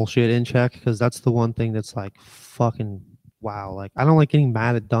bullshit in check, because that's the one thing that's like fucking wow. Like I don't like getting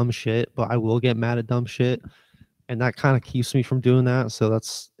mad at dumb shit, but I will get mad at dumb shit, and that kind of keeps me from doing that. So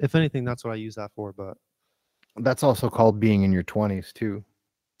that's, if anything, that's what I use that for. But That's also called being in your 20s too.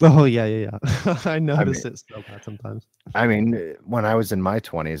 oh yeah. I notice it so bad sometimes. I mean, when I was in my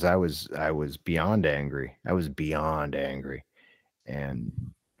 20s, I was beyond angry. I was beyond angry. And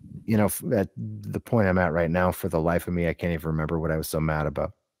you know, at the point I'm at right now, for the life of me, I can't even remember what I was so mad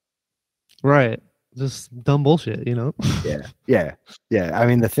about. Right. Just dumb bullshit, you know? Yeah. I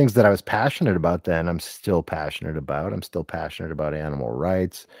mean, the things that I was passionate about then, I'm still passionate about. I'm still passionate about animal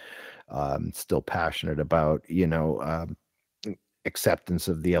rights. Still passionate about, you know, acceptance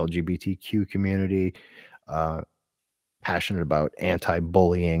of the LGBTQ community. Passionate about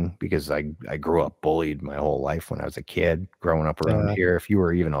anti-bullying, because I grew up bullied my whole life when I was a kid growing up around here. If you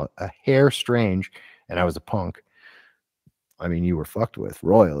were even a hair strange and I was a punk, I mean, you were fucked with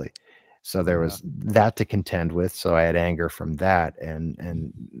royally. So there was that to contend with. So I had anger from that, and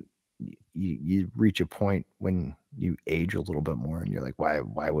you reach a point when you age a little bit more, and you're like,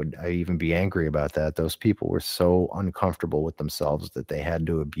 why would I even be angry about that? Those people were so uncomfortable with themselves that they had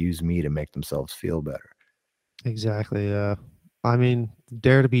to abuse me to make themselves feel better. Exactly. Yeah. I mean,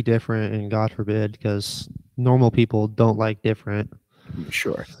 dare to be different, and God forbid, because normal people don't like different.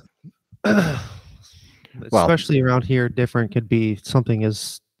 Sure. Especially around here, different could be something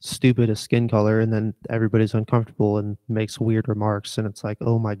as stupid as skin color, and then everybody's uncomfortable and makes weird remarks, and it's like,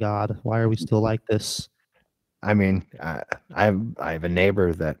 oh my God, why are we still like this? I mean, I have a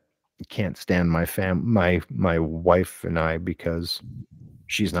neighbor that can't stand my wife and I because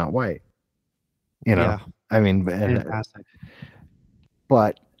she's not white. You know, Yeah. I mean, Fantastic.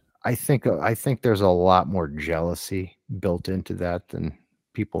 but I think there's a lot more jealousy built into that than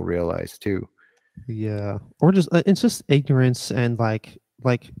people realize too. Yeah. Or just it's just ignorance, and like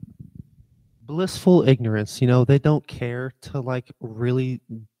blissful ignorance, you know. They don't care to like really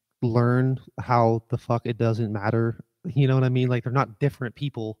learn how the fuck it doesn't matter. You know what I mean? Like they're not different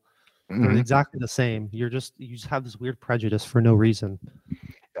people. They're exactly the same. You just have this weird prejudice for no reason.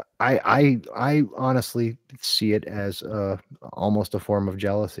 I honestly see it as almost a form of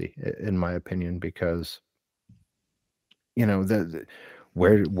jealousy, in my opinion, because you know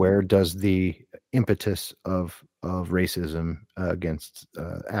where does the impetus of racism against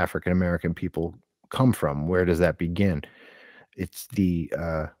African American people come from? Where does that begin? It's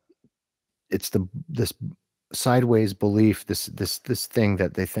this sideways belief, this thing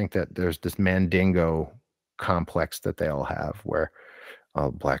that they think that there's this Mandingo complex that they all have, where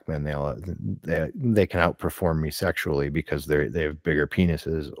black men, they can outperform me sexually because they have bigger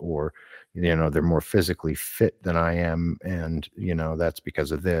penises, or you know, they're more physically fit than I am, and you know, that's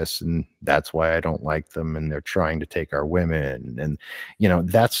because of this, and that's why I don't like them, and they're trying to take our women, and you know,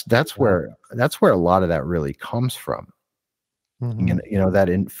 that's where a lot of that really comes from. You know, that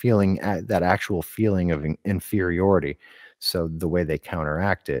that actual feeling of inferiority. So the way they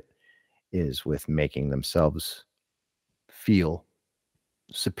counteract it is with making themselves feel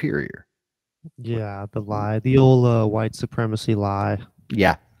superior. Yeah, the lie, the old white supremacy lie.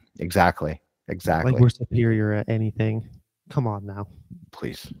 Yeah, exactly. Like we're superior at anything. Come on now.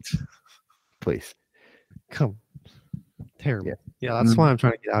 Please. Come. Terrible. Yeah, that's why I'm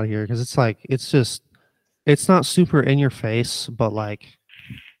trying to get out of here, because it's like, it's not super in your face, but like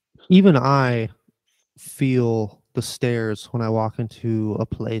even I feel the stares when I walk into a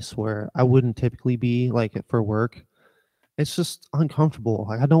place where I wouldn't typically be, like for work. It's just uncomfortable.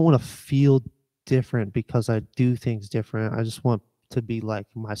 Like I don't want to feel different because I do things different. I just want to be like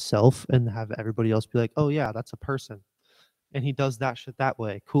myself and have everybody else be like, "Oh yeah, that's a person." And he does that shit that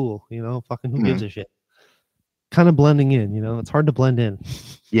way. Cool, you know, fucking who gives a shit? Kind of blending in, you know. It's hard to blend in.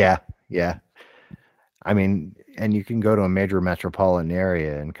 Yeah. I mean, and you can go to a major metropolitan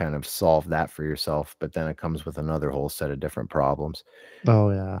area and kind of solve that for yourself, but then it comes with another whole set of different problems.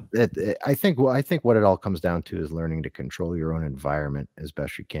 Oh yeah, I think what it all comes down to is learning to control your own environment as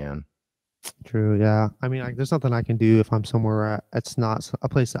best you can. true. Yeah, I mean, like, there's nothing I can do if I'm somewhere it's not a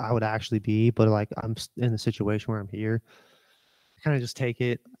place that I would actually be, but like in a situation where I'm here, kind of just take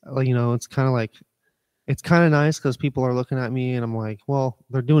it. Like, it's kind of like it's kind of nice because people are looking at me, and I'm like, well,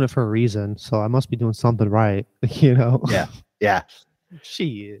 they're doing it for a reason, so I must be doing something right. Yeah. Yeah.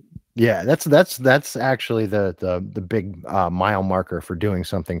 Shit. Yeah, that's actually the big mile marker for doing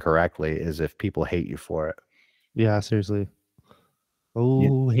something correctly is if people hate you for it. Yeah, seriously. You,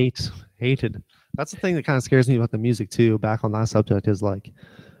 Oh, hated. That's the thing that kind of scares me about the music too. Back on that subject is like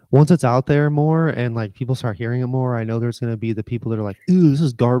once it's out there more and like people start hearing it more, I know there's gonna be the people that are like, "Ooh, this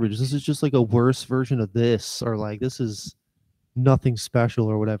is garbage. This is just like a worse version of this," or like, "This is nothing special,"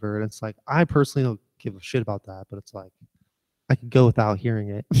 or whatever. And it's like I personally don't give a shit about that, but it's like I could go without hearing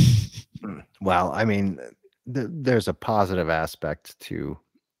it. well, I mean, there's a positive aspect to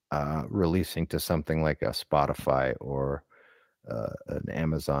releasing to something like a Spotify or an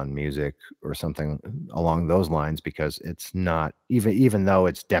Amazon Music or something along those lines, because it's not even though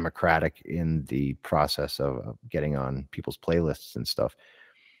it's democratic in the process of getting on people's playlists and stuff.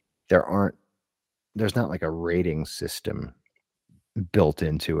 There aren't there's not like a rating system built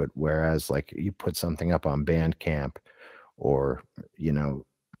into it, whereas like you put something up on Bandcamp or you know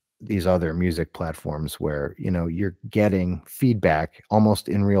these other music platforms where you're getting feedback almost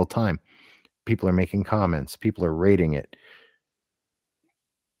in real time. People are making comments, people are rating it.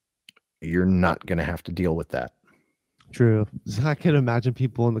 You're not going to have to deal with that. True. So I can imagine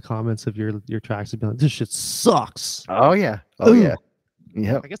people in the comments of your tracks would be like, "This shit sucks." Oh yeah, oh Ooh. yeah,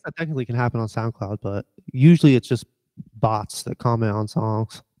 yep. I guess that technically can happen on SoundCloud, but usually it's just bots that comment on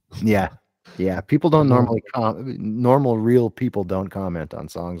songs. Yeah, yeah, people don't No. normally normal real people don't comment on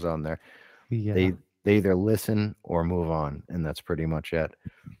songs on there. Yeah. They either listen or move on, and that's pretty much it.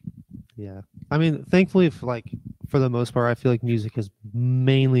 Yeah. I mean, thankfully, for the most part, I feel like music is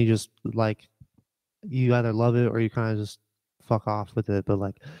mainly just like you either love it or you kind of just fuck off with it. But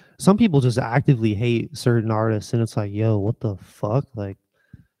like some people just actively hate certain artists, and it's like, yo, what the fuck? Like,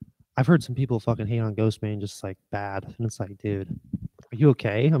 I've heard some people fucking hate on Ghostman just like bad, and it's like, dude, are you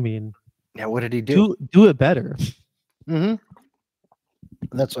okay? I mean, Yeah, what did he do? do it better. Mm-hmm.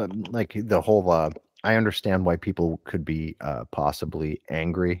 That's like the whole. I understand why people could be possibly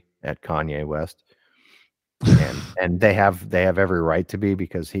angry at Kanye West, and they have every right to be,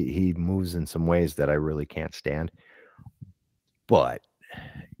 because he moves in some ways that I really can't stand. But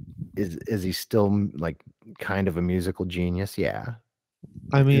is he still like kind of a musical genius? Yeah.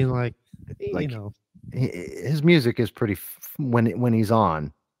 I His, mean, like, like his music is pretty when he's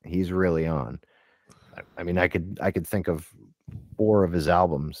on, he's really on. I mean, I could think of 4 of his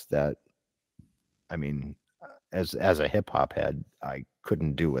albums that, I mean, as a hip hop head, I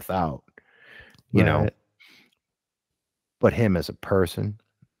couldn't do without, you know. right. But him as a person,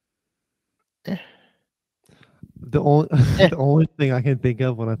 eh, The only eh, the only thing I can think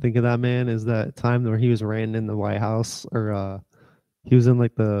of when I think of that man is that time where he was ranting in the White House, or he was in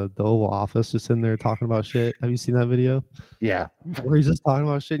like the Oval Office, just sitting there talking about shit. Have you seen that video yeah, where he's just talking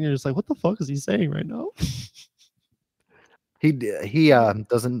about shit, and you're just like, what the fuck is he saying right now? he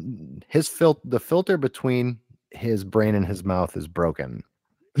doesn't the filter between his brain and his mouth is broken.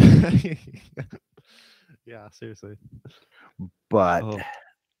 Yeah, seriously. But Oh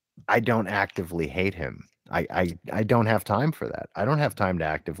I don't actively hate him. I don't have time for that. I don't have time to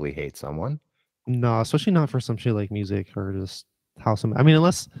actively hate someone. no, especially not for some shit like music or just how some. I mean,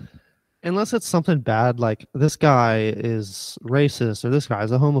 unless it's something bad like this guy is racist or this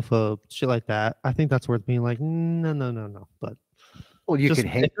guy's a homophobe, shit like that. I think that's worth being like, no, no, no, no. But Well, you just could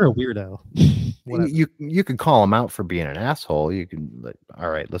if hate you're a weirdo, whatever. you could call him out for being an asshole. You can like, all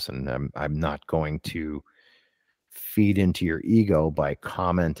right, listen, I'm not going to feed into your ego by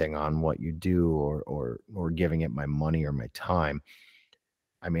commenting on what you do or giving it my money or my time.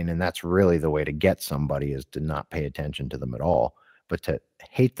 I mean, and that's really the way to get somebody, is to not pay attention to them at all, but to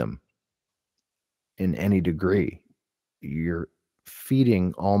hate them in any degree. You're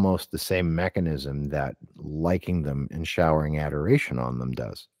feeding almost the same mechanism that liking them and showering adoration on them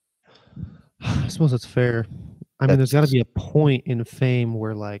does. I suppose it's fair. I mean, there's got to That's be a point in fame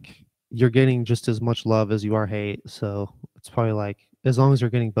where like you're getting just as much love as you are hate. So it's probably like as long as you're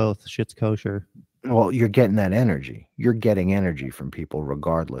getting both, shit's kosher. Well, you're getting that energy. You're getting energy from people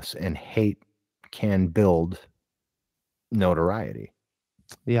regardless, and hate can build notoriety.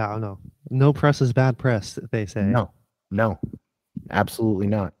 Yeah, I know. No press is bad press, they say. No, no, absolutely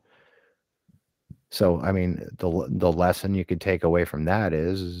not. So, I mean, the lesson you could take away from that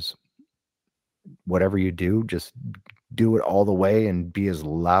is whatever you do, just do it all the way and be as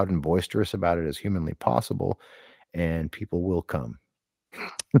loud and boisterous about it as humanly possible, and people will come.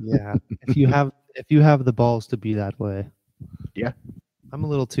 Yeah. If you have the balls to be that way. Yeah. I'm a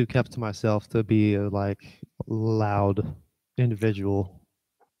little too kept to myself to be a loud individual.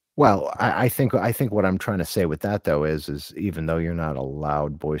 Well, I think what I'm trying to say with that though is even though you're not a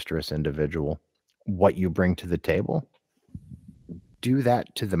loud, boisterous individual, what you bring to the table, do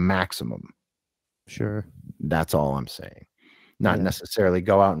that to the maximum. Sure. That's all I'm saying. Not Yeah. necessarily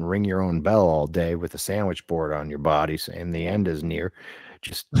go out and ring your own bell all day with a sandwich board on your body saying the end is near.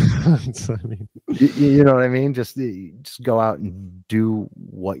 Just So, I mean, you know what I mean? Just go out and do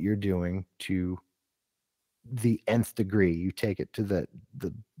what you're doing to the nth degree. You take it to the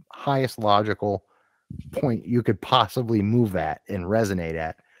highest logical point you could possibly move at and resonate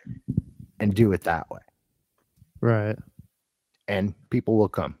at, and do it that way. right. And people will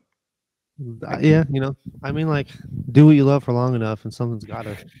come. Yeah, I mean, do what you love for long enough, and something's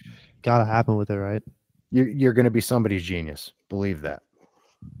gotta happen with it, right? You're going to be somebody's genius. Believe that.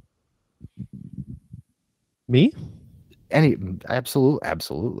 Me?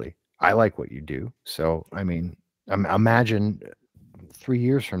 Absolutely. I like what you do. So, I mean, imagine 3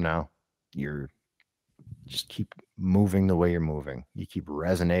 years from now, you're just keep moving the way you're moving. You keep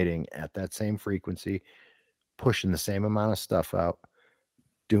resonating at that same frequency, pushing the same amount of stuff out,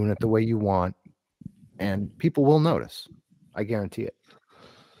 doing it the way you want, and people will notice. I guarantee it.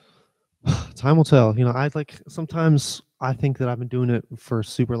 Time will tell. Sometimes I think that I've been doing it for a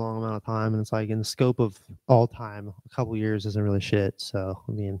super long amount of time, and it's like in the scope of all time, a couple years isn't really shit. So,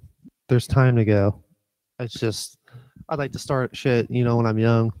 I mean, there's time to go. It's just I'd like to start shit, when I'm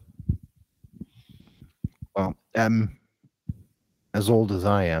young. Well, as old as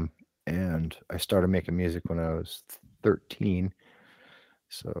I am, and I started making music when I was 13.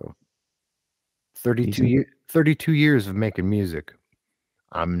 So 32 years of making music.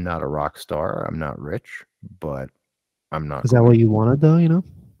 I'm not a rock star. I'm not rich, but I'm not. Is that what you wanted, though?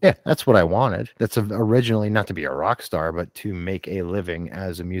 Yeah, that's what I wanted. That's originally not to be a rock star, but to make a living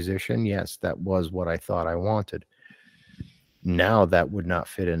as a musician. Yes, that was what I thought I wanted. Now that would not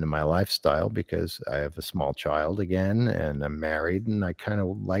fit into my lifestyle because I have a small child again, and I'm married, and I kind of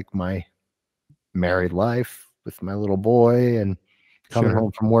like my married life with my little boy and coming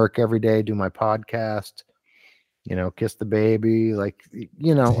home from work every day, do my podcast, kiss the baby.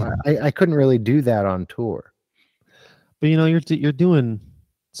 I couldn't really do that on tour. But you're doing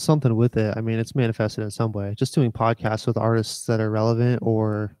something with it. I mean, it's manifested in some way. Just doing podcasts with artists that are relevant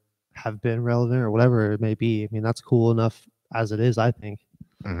or have been relevant or whatever it may be. I mean, that's cool enough as it is, I think.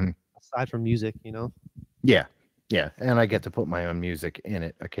 Mm-hmm. Aside from music, Yeah. And I get to put my own music in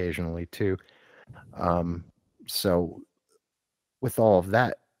it occasionally too. So with all of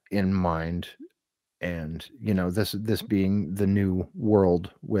that in mind, and this being the new world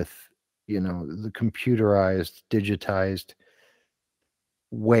with the computerized, digitized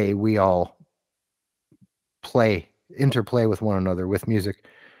way we all interplay with one another with music,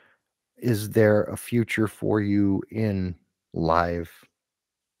 is there a future for you in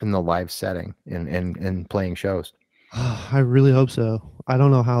the live setting and playing shows? I really hope so. I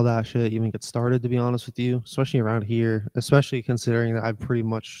don't know how that shit even gets started, to be honest with you, especially around here, especially considering that I've pretty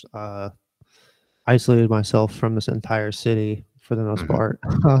much isolated myself from this entire city for the most part.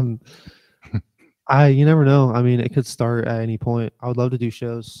 You never know. I mean, it could start at any point. I would love to do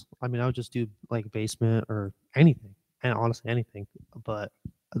shows. I mean, I would just do basement or anything, and honestly anything. But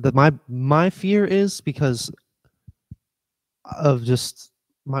my fear is because of just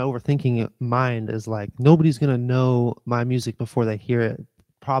my overthinking mind is nobody's gonna know my music before they hear it,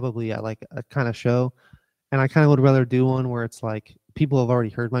 probably at a kind of show, and I kind of would rather do one where it's people have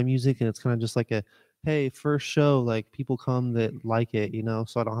already heard my music and it's kind of just a hey, first show, people come that like it,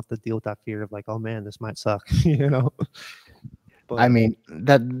 so I don't have to deal with that fear of oh man, this might suck. But, I mean,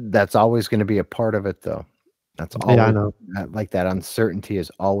 that's always going to be a part of it though. That's always, I know. That uncertainty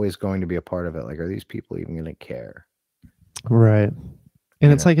is always going to be a part of it. Are these people even going to care? Right.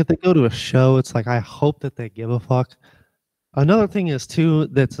 And it's if they go to a show, it's I hope that they give a fuck. Another thing is too,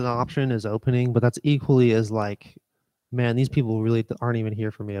 that's an option is opening, but that's equally as man, these people really aren't even here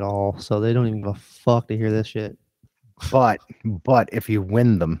for me at all. So they don't even give a fuck to hear this shit. But if you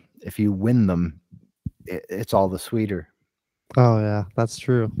win them, it's all the sweeter. Oh yeah, that's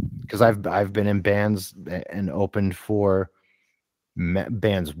true. Because I've been in bands and opened for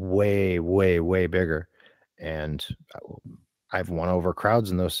bands way bigger, and I've won over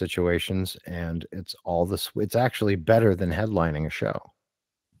crowds in those situations, and it's actually better than headlining a show.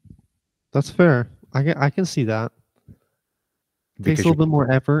 That's fair. I can see that. Takes a because little bit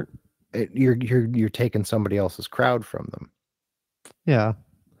more effort. you're taking somebody else's crowd from them. Yeah.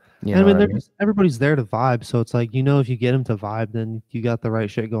 You And I know mean, what I mean? everybody's there to vibe, so it's like, if you get them to vibe, then you got the right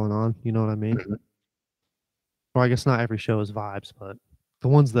shit going on. You know what I mean? Mhm. Or I guess not every show is vibes, but the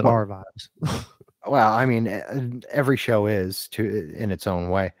ones that Well, are vibes. well, I mean, every show is to in its own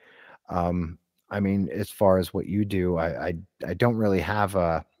way. Um, I mean, as far as what you do, I don't really have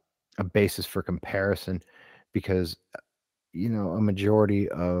a basis for comparison because a majority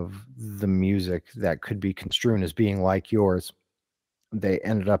of the music that could be construed as being like yours, they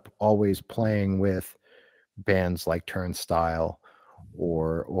ended up always playing with bands like Turnstile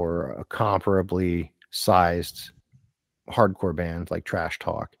or a comparably sized hardcore band like Trash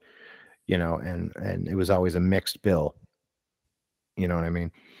Talk, and it was always a mixed bill. You know what I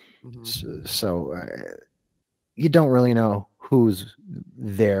mean? Mhm. So you don't really know who's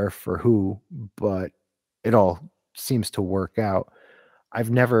there for who, but it all seems to work out.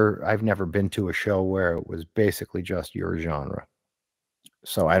 I've never been to a show where it was basically just your genre.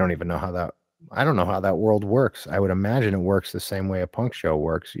 So I don't know how that world works. I would imagine it works the same way a punk show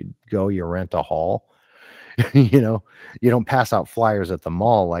works. You go, you rent a hall, you know, you don't pass out flyers at the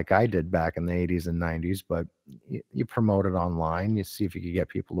mall like I did back in the 80s and 90s, but you promote it online. You see if you can get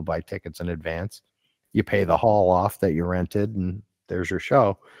people to buy tickets in advance. You pay the hall off that you rented, and there's your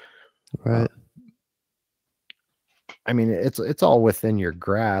show. Uh, Right. I mean, it's all within your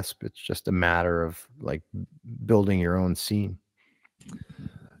grasp. It's just a matter of like building your own scene.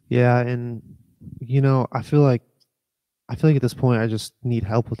 Yeah, and I feel like at this point I just need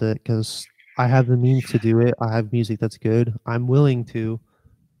help with it because I have the means to do it. I have music that's good. I'm willing to.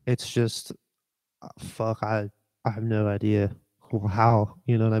 It's just fuck. I have no idea how.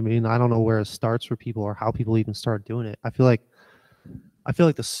 You know what I mean? I don't know where it starts for people or how people even start doing it. I feel like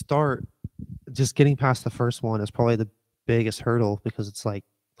the start, just getting past the first one, is probably the biggest hurdle because it's like,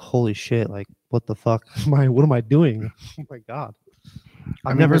 holy shit, like what the fuck? What am I doing? Oh my god.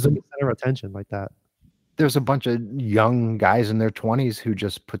 I I've mean, never been the center of attention like that. there's a bunch of young guys in their 20s who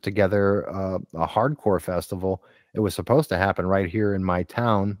just put together a hardcore festival. It was supposed to happen right here in my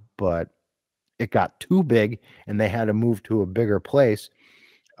town, but it got too big and they had to move to a bigger place.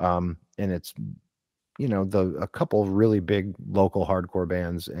 And it's the a couple of really big local hardcore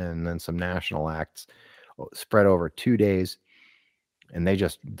bands and then some national acts spread over 2 days, and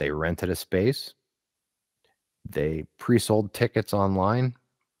they rented a space. They pre-sold tickets online,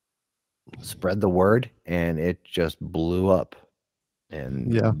 spread the word, and it just blew up.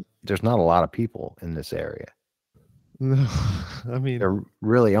 And Yeah. there's not a lot of people in this area. No, I mean, There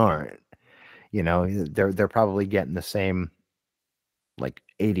really aren't. They're probably getting the same like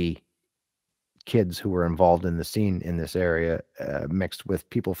 80 kids who were involved in the scene in this area, mixed with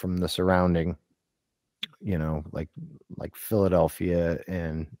people from the surrounding, like Philadelphia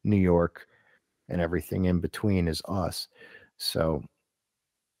and New York and everything in between is us. So,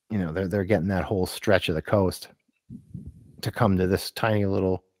 they're getting that whole stretch of the coast to come to this tiny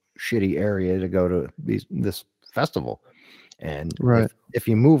little shitty area to go to this festival. And right. if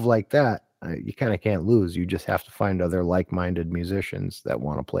you move like that, you kind of can't lose. You just have to find other like-minded musicians that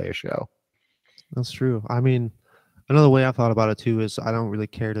want to play a show. That's true. I mean, another way I thought about it too is I don't really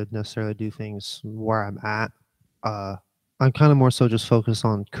care to necessarily do things where I'm at. Uh, I'm kind of more so just focused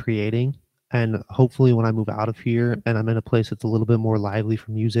on creating. And hopefully, when I move out of here and I'm in a place that's a little bit more lively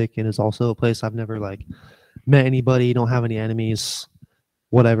for music and is also a place I've never like met anybody, don't have any enemies,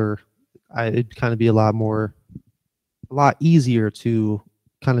 whatever, it'd kind of be a lot easier to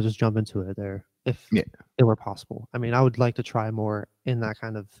kind of just jump into it there if Yeah. it were possible. I mean, I would like to try more in that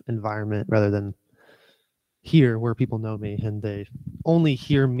kind of environment rather than here where people know me and they only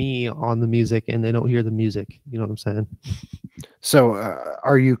hear me on the music and they don't hear the music. You know what I'm saying? So,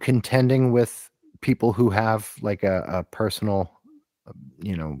 are you contending with people who have like a personal,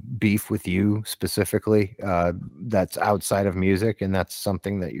 beef with you specifically, that's outside of music, and that's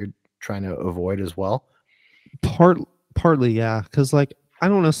something that you're trying to avoid as well? Part Partly, yeah, because like I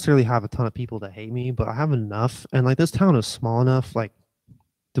don't necessarily have a ton of people that hate me, but I have enough, and like this town is small enough. Like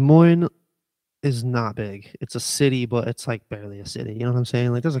Des Moines is not big. It's a city, but it's like barely a city. You know what I'm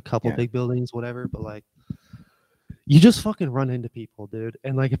saying? Like there's a couple Yeah. big buildings, whatever, but like you just fucking run into people, dude.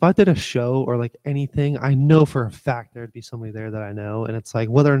 And like if I did a show or like anything, I know for a fact there'd be somebody there that I know. And it's like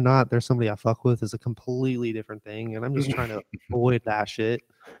whether or not there's somebody I fuck with is a completely different thing. And I'm just trying to avoid that shit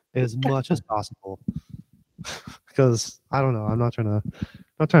as much as possible. Because I don't know, I'm not trying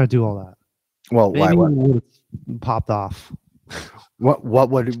to do all that. Well, why? Maybe it would have popped off.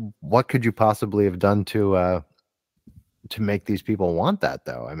 What could you possibly have done to make these people want that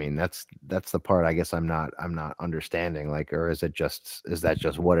though? I mean, that's the part I guess I'm not understanding. Like, or is that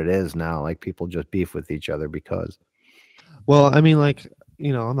just what it is now? Like people just beef with each other because. Well, I mean, like,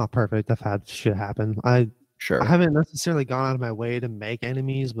 I'm not perfect. I've had shit happen. I Sure. haven't necessarily gone out of my way to make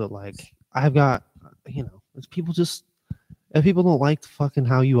enemies, but like I've got, it's people just if people don't like fucking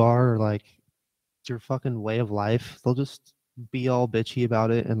how you are or like your fucking way of life, they'll just be all bitchy about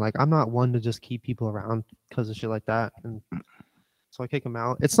it. And like I'm not one to just keep people around because of shit like that. And so I kick them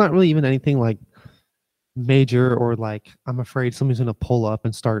out. It's not really even anything like major or like I'm afraid somebody's gonna pull up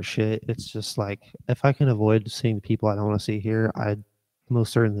and start shit. It's just like if I can avoid seeing the people I don't want to see here, I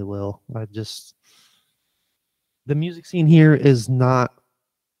most certainly will. The music scene here is not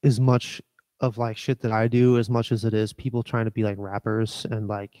as much of like shit that I do as much as it is people trying to be like rappers and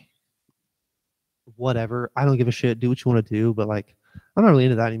like whatever. I don't give a shit. Do what you want to do, but like I'm not really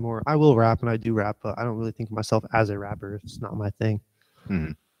into that anymore. I will rap and I do rap, but I don't really think of myself as a rapper. It's not my thing.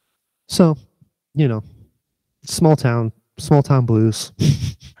 Mhm. So, small town blues.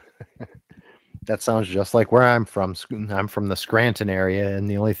 That sounds just like where I'm from. I'm from the Scranton area, and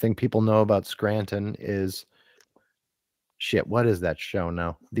the only thing people know about Scranton is shit. What is that show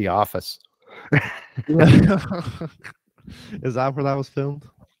now? The Office. Is that where that was filmed?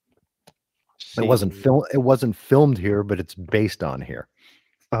 It wasn't filmed here, but it's based on here.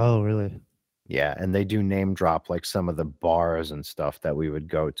 Oh, really? Yeah, and they do name drop like some of the bars and stuff that we would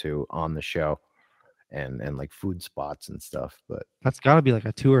go to on the show, and like food spots and stuff. But That's got to be like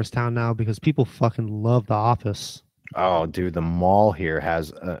a tourist town now because people fucking love The Office. oh, dude, the mall here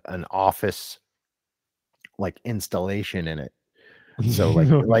has an office like installation in it. So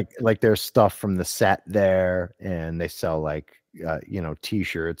like there's stuff from the set there, and they sell like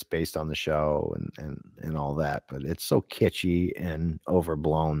T-shirts based on the show and all that. But it's so kitschy and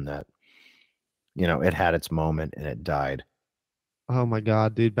overblown that it had its moment and it died. Oh my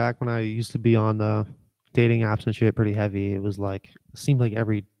god, dude! Back when I used to be on the dating apps and shit pretty heavy, it seemed like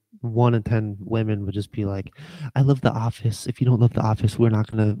every 1 in 10 women would just be like, "I love The Office. If you don't love The Office, we're not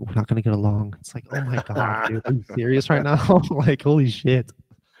gonna get along." It's like, oh my god, dude, are you serious right now? Like, holy shit!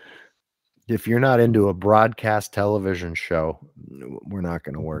 If you're not into a broadcast television show, we're not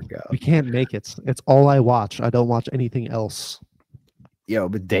gonna work out. We can't make it. It's all I watch. I don't watch anything else.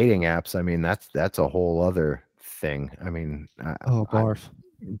 But dating apps, I mean, that's a whole other thing. I mean, barf.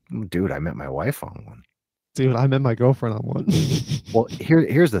 Dude, I met my wife on one. Dude, I met my girlfriend on one. Well,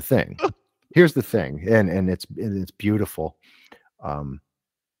 here's the thing. Here's the thing, and it's beautiful.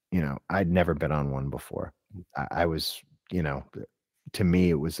 I'd never been on one before. I was, to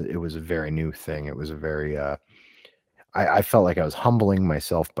me, it was a very new thing. It was a very, I felt like I was humbling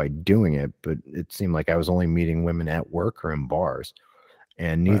myself by doing it, but it seemed like I was only meeting women at work or in bars,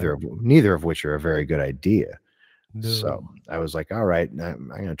 and neither of which are a very good idea. No. So I was like, all right, I'm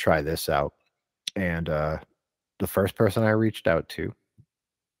going to try this out. And the first person I reached out to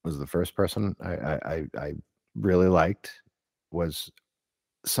was the first person I really liked, was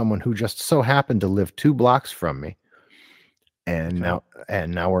someone who just so happened to live 2 blocks from me. And okay.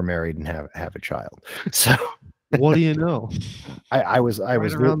 now we're married and have a child. So what do you know? I was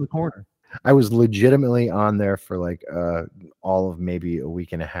around the corner. I was legitimately on there for like all of maybe a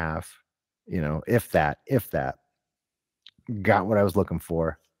week and a half, if that. Got what I was looking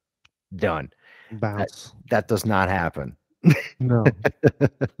for. Done. Bounce. That does not happen. No.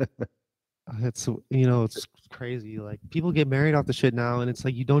 It's crazy. Like people get married off the shit now, and it's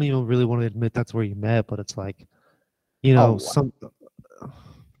like you don't even really want to admit that's where you met, but it's like,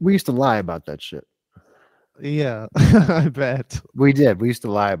 we used to lie about that shit. Yeah, I bet we did. We used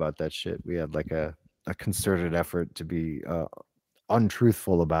to lie about that shit. We had like a concerted effort to be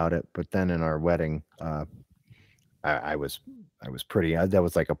untruthful about it, but then in our wedding, I was pretty. That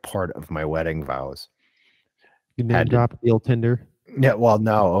was like a part of my wedding vows. You name drop the old Tinder. Yeah, well,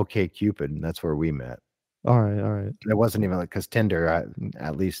 no, okay, Cupid. That's where we met. All right. It wasn't even like because Tinder,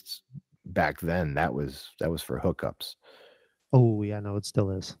 at least back then, that was for hookups. Oh yeah, no, it still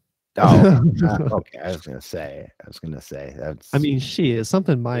is. Oh, okay. I was gonna say that's. I mean,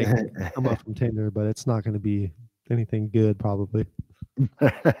 something might come up from Tinder, but it's not going to be anything good, probably.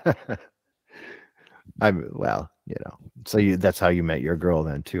 So that's how you met your girl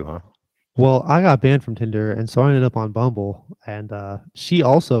then too, huh? Well, I got banned from Tinder, and so I ended up on Bumble, and she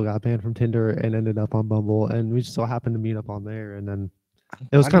also got banned from Tinder and ended up on Bumble, and we just so happened to meet up on there, and then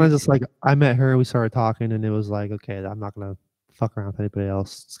it was kind of just like I met her, we started talking, and it was like, okay, I'm not gonna fuck around with anybody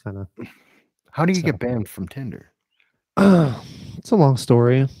else. It's kind of. How do you get banned from Tinder? It's a long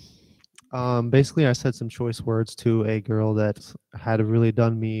story. Basically, I said some choice words to a girl that had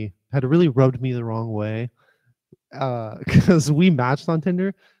really rubbed me the wrong way. because we matched on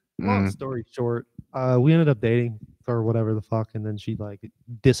Tinder. Long Mm, story short, we ended up dating or whatever the fuck, and then she like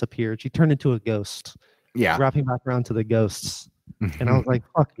disappeared. She turned into a ghost, yeah. wrapping back around to the ghosts. And I was like,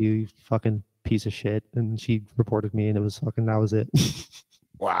 "Fuck you, you fucking piece of shit." And she reported me, and it was fucking that was it.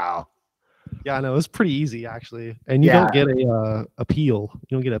 Wow. Yeah, I know, it was pretty easy actually, and you Yeah. don't get a appeal.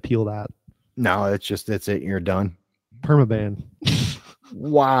 You don't get to appeal that No, it's it. You're done. permaban.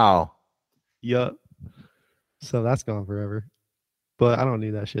 Wow. Yup. So that's gone forever. But I don't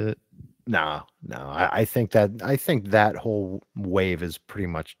need that shit. No. I think that whole wave is pretty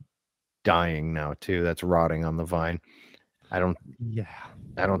much dying now too. That's rotting on the vine. I don't Yeah.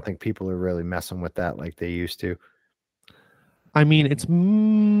 think people are really messing with that like they used to. I mean, it's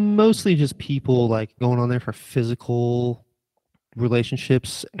mostly just people like going on there for physical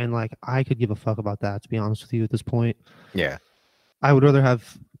relationships, and like I could give a fuck about that, to be honest with you at this point. Yeah. I would rather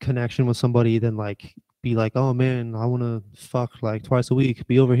have connection with somebody than like be like, oh man, I want to fuck like twice a week,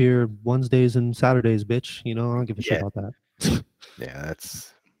 be over here Wednesdays and Saturdays, bitch. You know, I don't give a shit Yeah. about that. Yeah,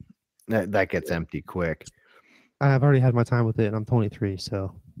 that gets empty quick. I've already had my time with it, and I'm 23,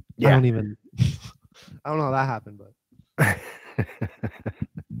 so I Yeah. don't even. I don't know how that happened, but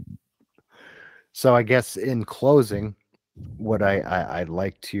So I guess in closing, what I'd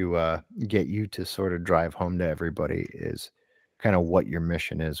like to get you to sort of drive home to everybody is kind of what your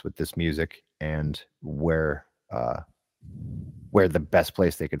mission is with this music and where the best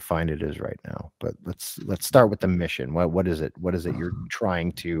place they could find it is right now. But let's start with the mission. What is it? What is it you're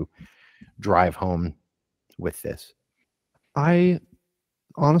trying to drive home with this? I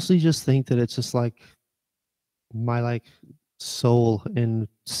honestly just think that it's just like my like soul in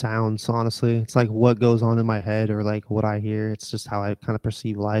sounds. Honestly, it's like what goes on in my head or like what I hear. It's just how I kind of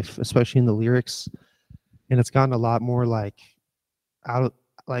perceive life, especially in the lyrics. And it's gotten a lot more like out of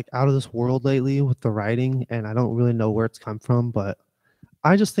out of this world lately with the writing, and I don't really know where it's come from, but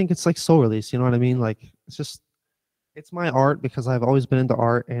I just think it's like soul release. You know what I mean? Like it's my art because I've always been into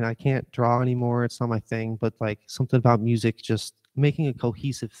art and I can't draw anymore. It's not my thing, but like something about music, just making a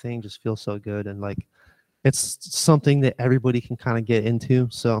cohesive thing just feels so good. And like it's something that everybody can kind of get into.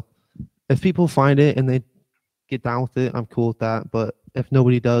 So if people find it and they get down with it, I'm cool with that. But if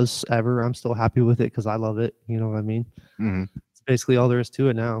nobody does ever, I'm still happy with it because I love it. You know what I mean? Mm-hmm. It's basically all there is to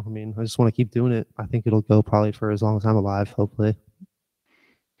it now. I mean, I just want to keep doing it. I think it'll go probably for as long as I'm alive, hopefully.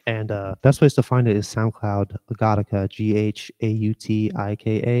 And best place to find it is SoundCloud, Ghautika,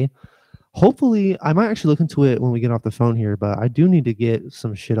 Ghautika. Hopefully, I might actually look into it when we get off the phone here, but I do need to get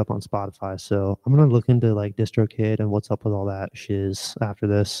some shit up on Spotify. So I'm gonna look into like DistroKid and what's up with all that shiz after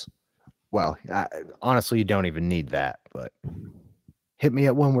this. Well, honestly, you don't even need that, but hit me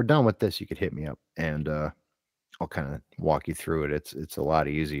up when we're done with this. You could hit me up and I'll kind of walk you through it. It's a lot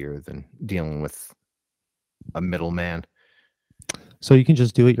easier than dealing with a middleman. So you can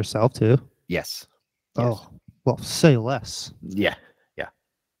just do it yourself too? Yes. Oh, well, say less. Yeah.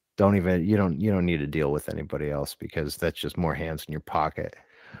 You don't need to deal with anybody else because that's just more hands in your pocket.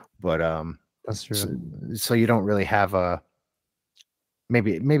 But that's true. So you don't really have a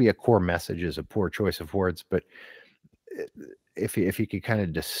maybe a core message is a poor choice of words, but if you could kind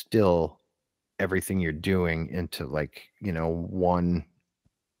of distill everything you're doing into like, one,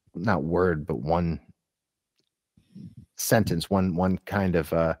 not word, but one sentence, one kind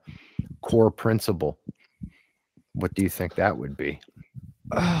of core principle, what do you think that would be?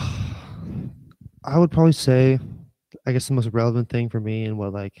 I would probably say, I guess the most relevant thing for me and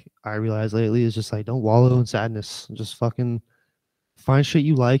what like I realized lately is just like don't wallow in sadness. Just fucking find shit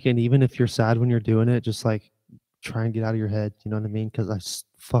you like, and even if you're sad when you're doing it, just like try and get out of your head. You know what I mean? Because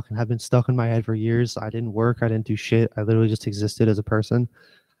fucking have been stuck in my head for years. I didn't work. I didn't do shit. I literally just existed as a person.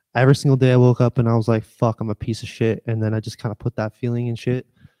 Every single day I woke up and I was like, fuck, I'm a piece of shit. And then I just kind of put that feeling and shit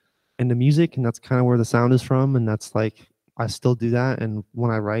into music, and that's kind of where the sound is from. And that's like I still do that. And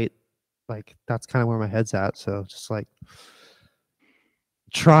when I write, like that's kind of where my head's at. So just like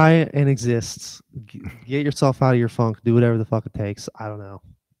try and exist. Get yourself out of your funk. Do whatever the fuck it takes. I don't know.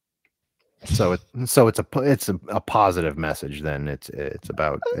 So it's a positive message. Then it's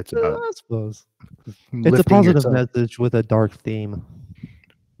about I suppose it's a positive message with a dark theme.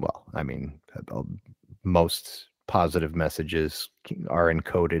 Well, I mean, most positive messages are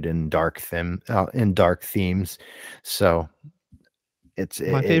encoded in dark themes. So it's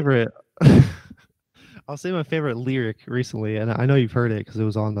my favorite. I'll say my favorite lyric recently, and I know you've heard it because it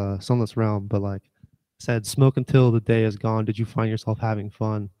was on the Sunless Realm, but like said, "Smoke until the day is gone. Did you find yourself having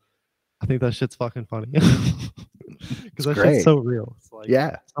fun?" I think that shit's fucking funny because that shit's so real. It's like,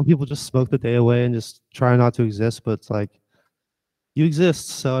 yeah, some people just smoke the day away and just try not to exist, but it's like you exist.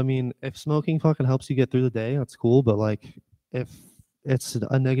 So I mean, if smoking fucking helps you get through the day, that's cool. But like, if it's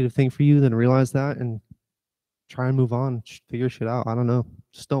a negative thing for you, then realize that and try and move on. Figure shit out. I don't know.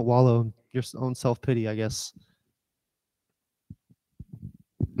 Just don't wallow in your own self pity, I guess.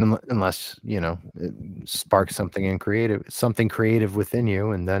 Unless, it sparks something creative within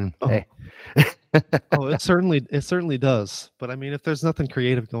you, and then, Oh, hey. oh, it certainly does. But I mean, if there's nothing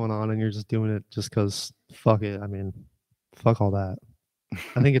creative going on and you're just doing it just because fuck it, I mean, fuck all that.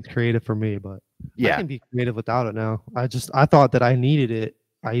 I think it's creative for me, but I Yeah. can be creative without it now. I thought that I needed it.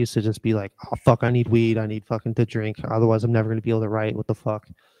 I used to just be like, oh fuck, I need weed, I need fucking to drink. Otherwise I'm never gonna be able to write. What the fuck?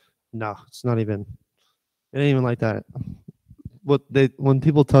 No, it's not even it ain't even like that. When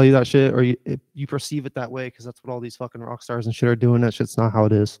people tell you that shit or you perceive it that way because that's what all these fucking rock stars and shit are doing, that shit's not how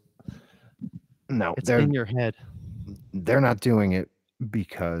it is. No, It's in your head. they're not doing it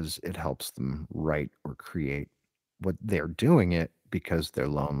because it helps them write or create. What they're doing it because they're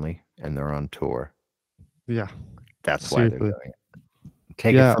lonely and they're on tour. Yeah. That's why they're Seriously. doing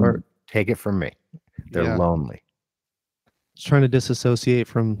it. Yeah, Take it from me. They're yeah. lonely. Just trying to disassociate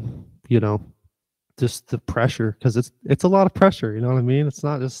from, just the pressure because it's a lot of pressure. You know what I mean? It's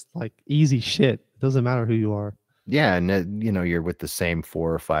not just like easy shit. It doesn't matter who you are. Yeah, and you're with the same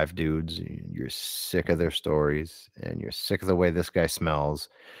 4 or 5 dudes. You're sick of their stories, and you're sick of the way this guy smells.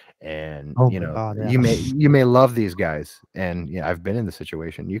 And Oh my God, yeah. you may love these guys, and yeah, I've been in the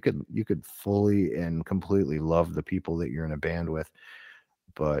situation. You could fully and completely love the people that you're in a band with,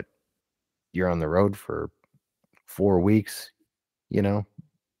 but you're on the road for 4 weeks.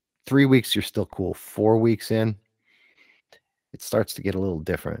 3 weeks you're still cool. 4 weeks in, it starts to get a little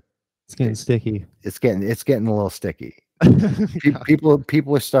different. It's getting sticky. It's getting a little sticky. Yeah. People are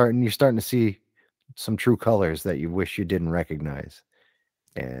you're starting to see some true colors that you wish you didn't recognize.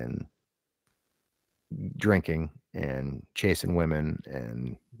 And drinking and chasing women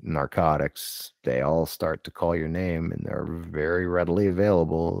and narcotics, they all start to call your name, and they're very readily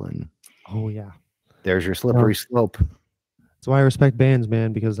available, and Oh yeah. there's your slippery slope. That's why I respect bands,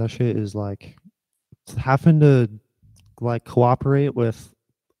 man, because that shit is like having to like cooperate with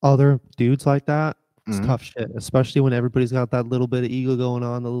other dudes like that. It's Mhm. tough shit, especially when everybody's got that little bit of ego going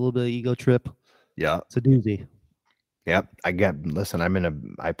on, the little bit of ego trip. Yeah. It's a doozy. Yep. Listen,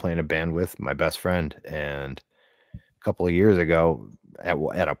 I play in a band with my best friend, and a couple of years ago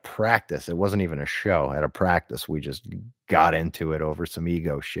at a practice, it wasn't even a show. At a practice, we just got into it over some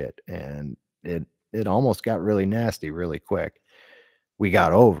ego shit, and it almost got really nasty really quick. We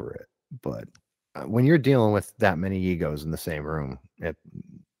got over it, but when you're dealing with that many egos in the same room,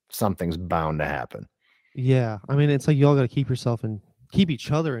 something's bound to happen. Yeah, I mean, it's like you all got to keep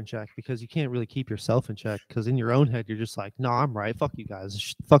each other in check because you can't really keep yourself in check because in your own head you're just like, no, I'm right. Fuck you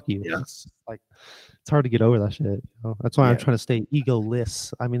guys. Fuck you. Yeah. It's like it's hard to get over that shit. That's why I'm Yeah. trying to stay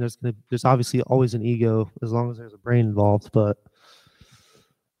egoless. I mean, there's obviously always an ego as long as there's a brain involved, but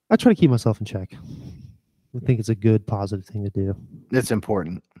I try to keep myself in check. I think it's a good, positive thing to do. It's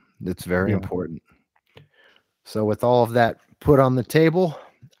important. It's very Yeah. important. So with all of that put on the table,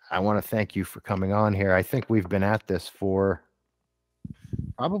 I want to thank you for coming on here. I think we've been at this for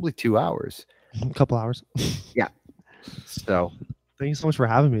probably 2 hours. A couple hours. Yeah. So Thank you so much for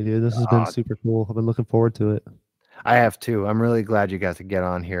having me, dude. This has been super cool. I've been looking forward to it. I have too. I'm really glad you got to get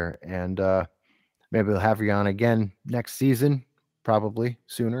on here, and maybe we'll have you on again next season, probably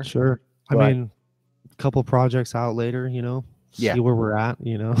sooner. Sure. I But- mean, a couple projects out later, Yeah. see where we're at,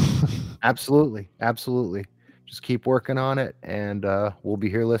 Absolutely. Absolutely. Just keep working on it, and we'll be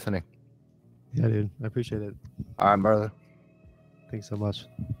here listening. Yeah, dude. I appreciate it. All right, brother. Thanks so much.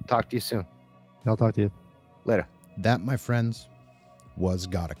 Talk to you soon. I'll talk to you later. That, my friends, was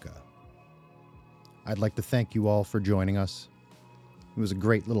Ghautika. I'd like to thank you all for joining us. It was a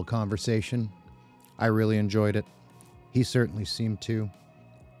great little conversation. I really enjoyed it. He certainly seemed to.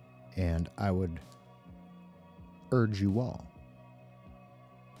 And I would urge you all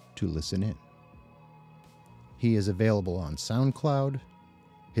to listen in. He is available on SoundCloud.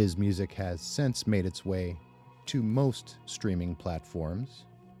 His music has since made its way to most streaming platforms.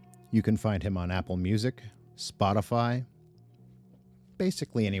 You can find him on Apple Music, Spotify,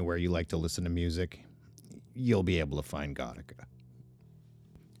 basically anywhere you like to listen to music, you'll be able to find Ghautika.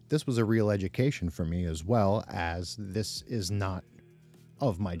 This was a real education for me as well, as this is not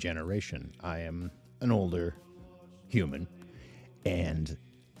of my generation. I am an older human, and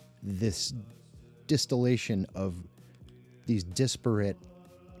this distillation of these disparate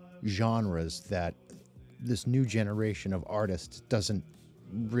genres that this new generation of artists doesn't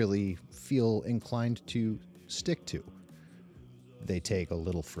really feel inclined to stick to. They take a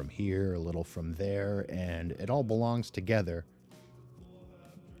little from here, a little from there, and it all belongs together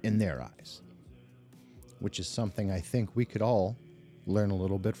in their eyes, which is something I think we could all learn a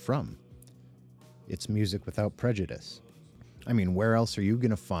little bit from. It's music without prejudice. I mean, where else are you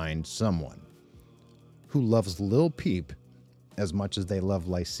going to find someone who loves Lil Peep as much as they love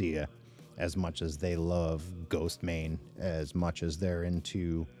Lycia, as much as they love Ghostmane, as much as they're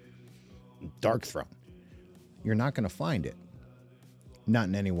into Darkthrone? You're not going to find it. Not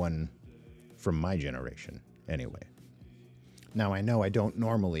in anyone from my generation, anyway. Now, I know I don't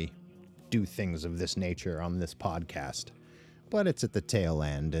normally do things of this nature on this podcast, but it's at the tail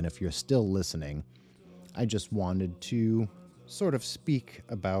end, and if you're still listening, I just wanted to sort of speak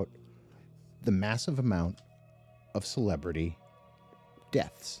about the massive amount of celebrity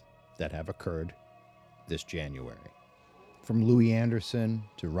deaths that have occurred this January. From Louis Anderson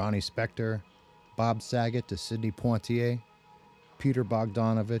to Ronnie Spector, Bob Saget to Sidney Poitier, Peter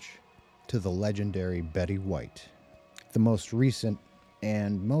Bogdanovich to the legendary Betty White. The most recent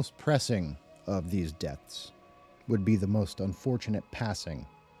and most pressing of these deaths would be the most unfortunate passing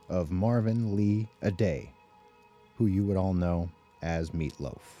of Marvin Lee Aday, who you would all know as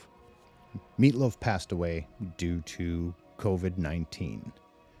Meatloaf. Meatloaf passed away due to COVID-19.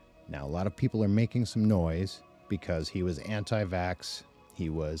 Now, a lot of people are making some noise because he was anti-vax, he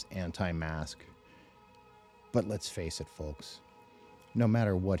was anti-mask. But let's face it, folks, no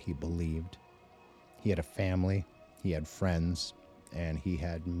matter what he believed, he had a family, he had friends, and he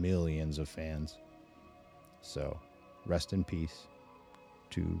had millions of fans. So, rest in peace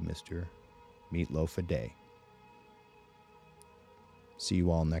to Mr. Meatloaf Aday. See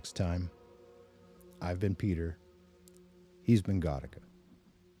you all next time. I've been Peter. He's been Ghautika.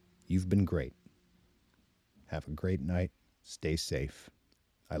 You've been great. Have a great night. Stay safe.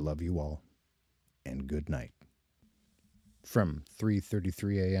 I love you all. And good night. From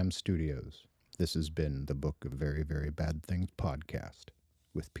 3:33 a.m. Studios, this has been the Book of Very, Very Bad Things podcast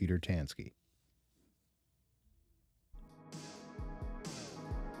with Peter Tansky.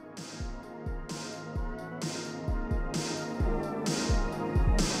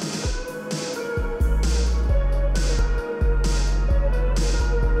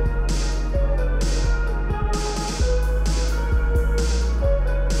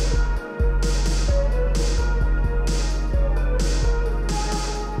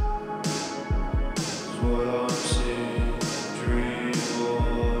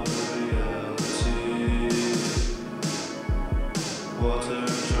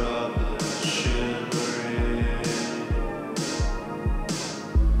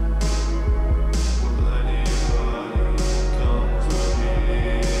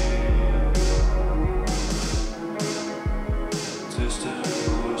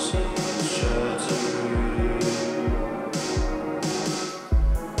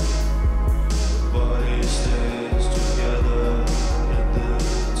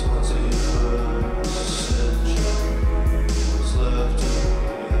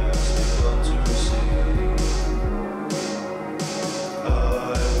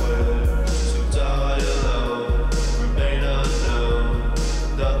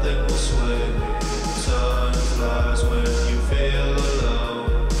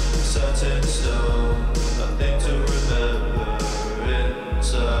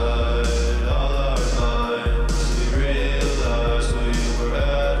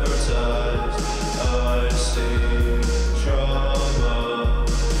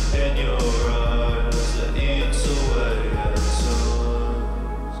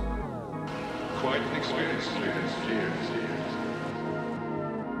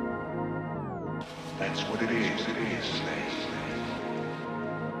 That's what it is. It is.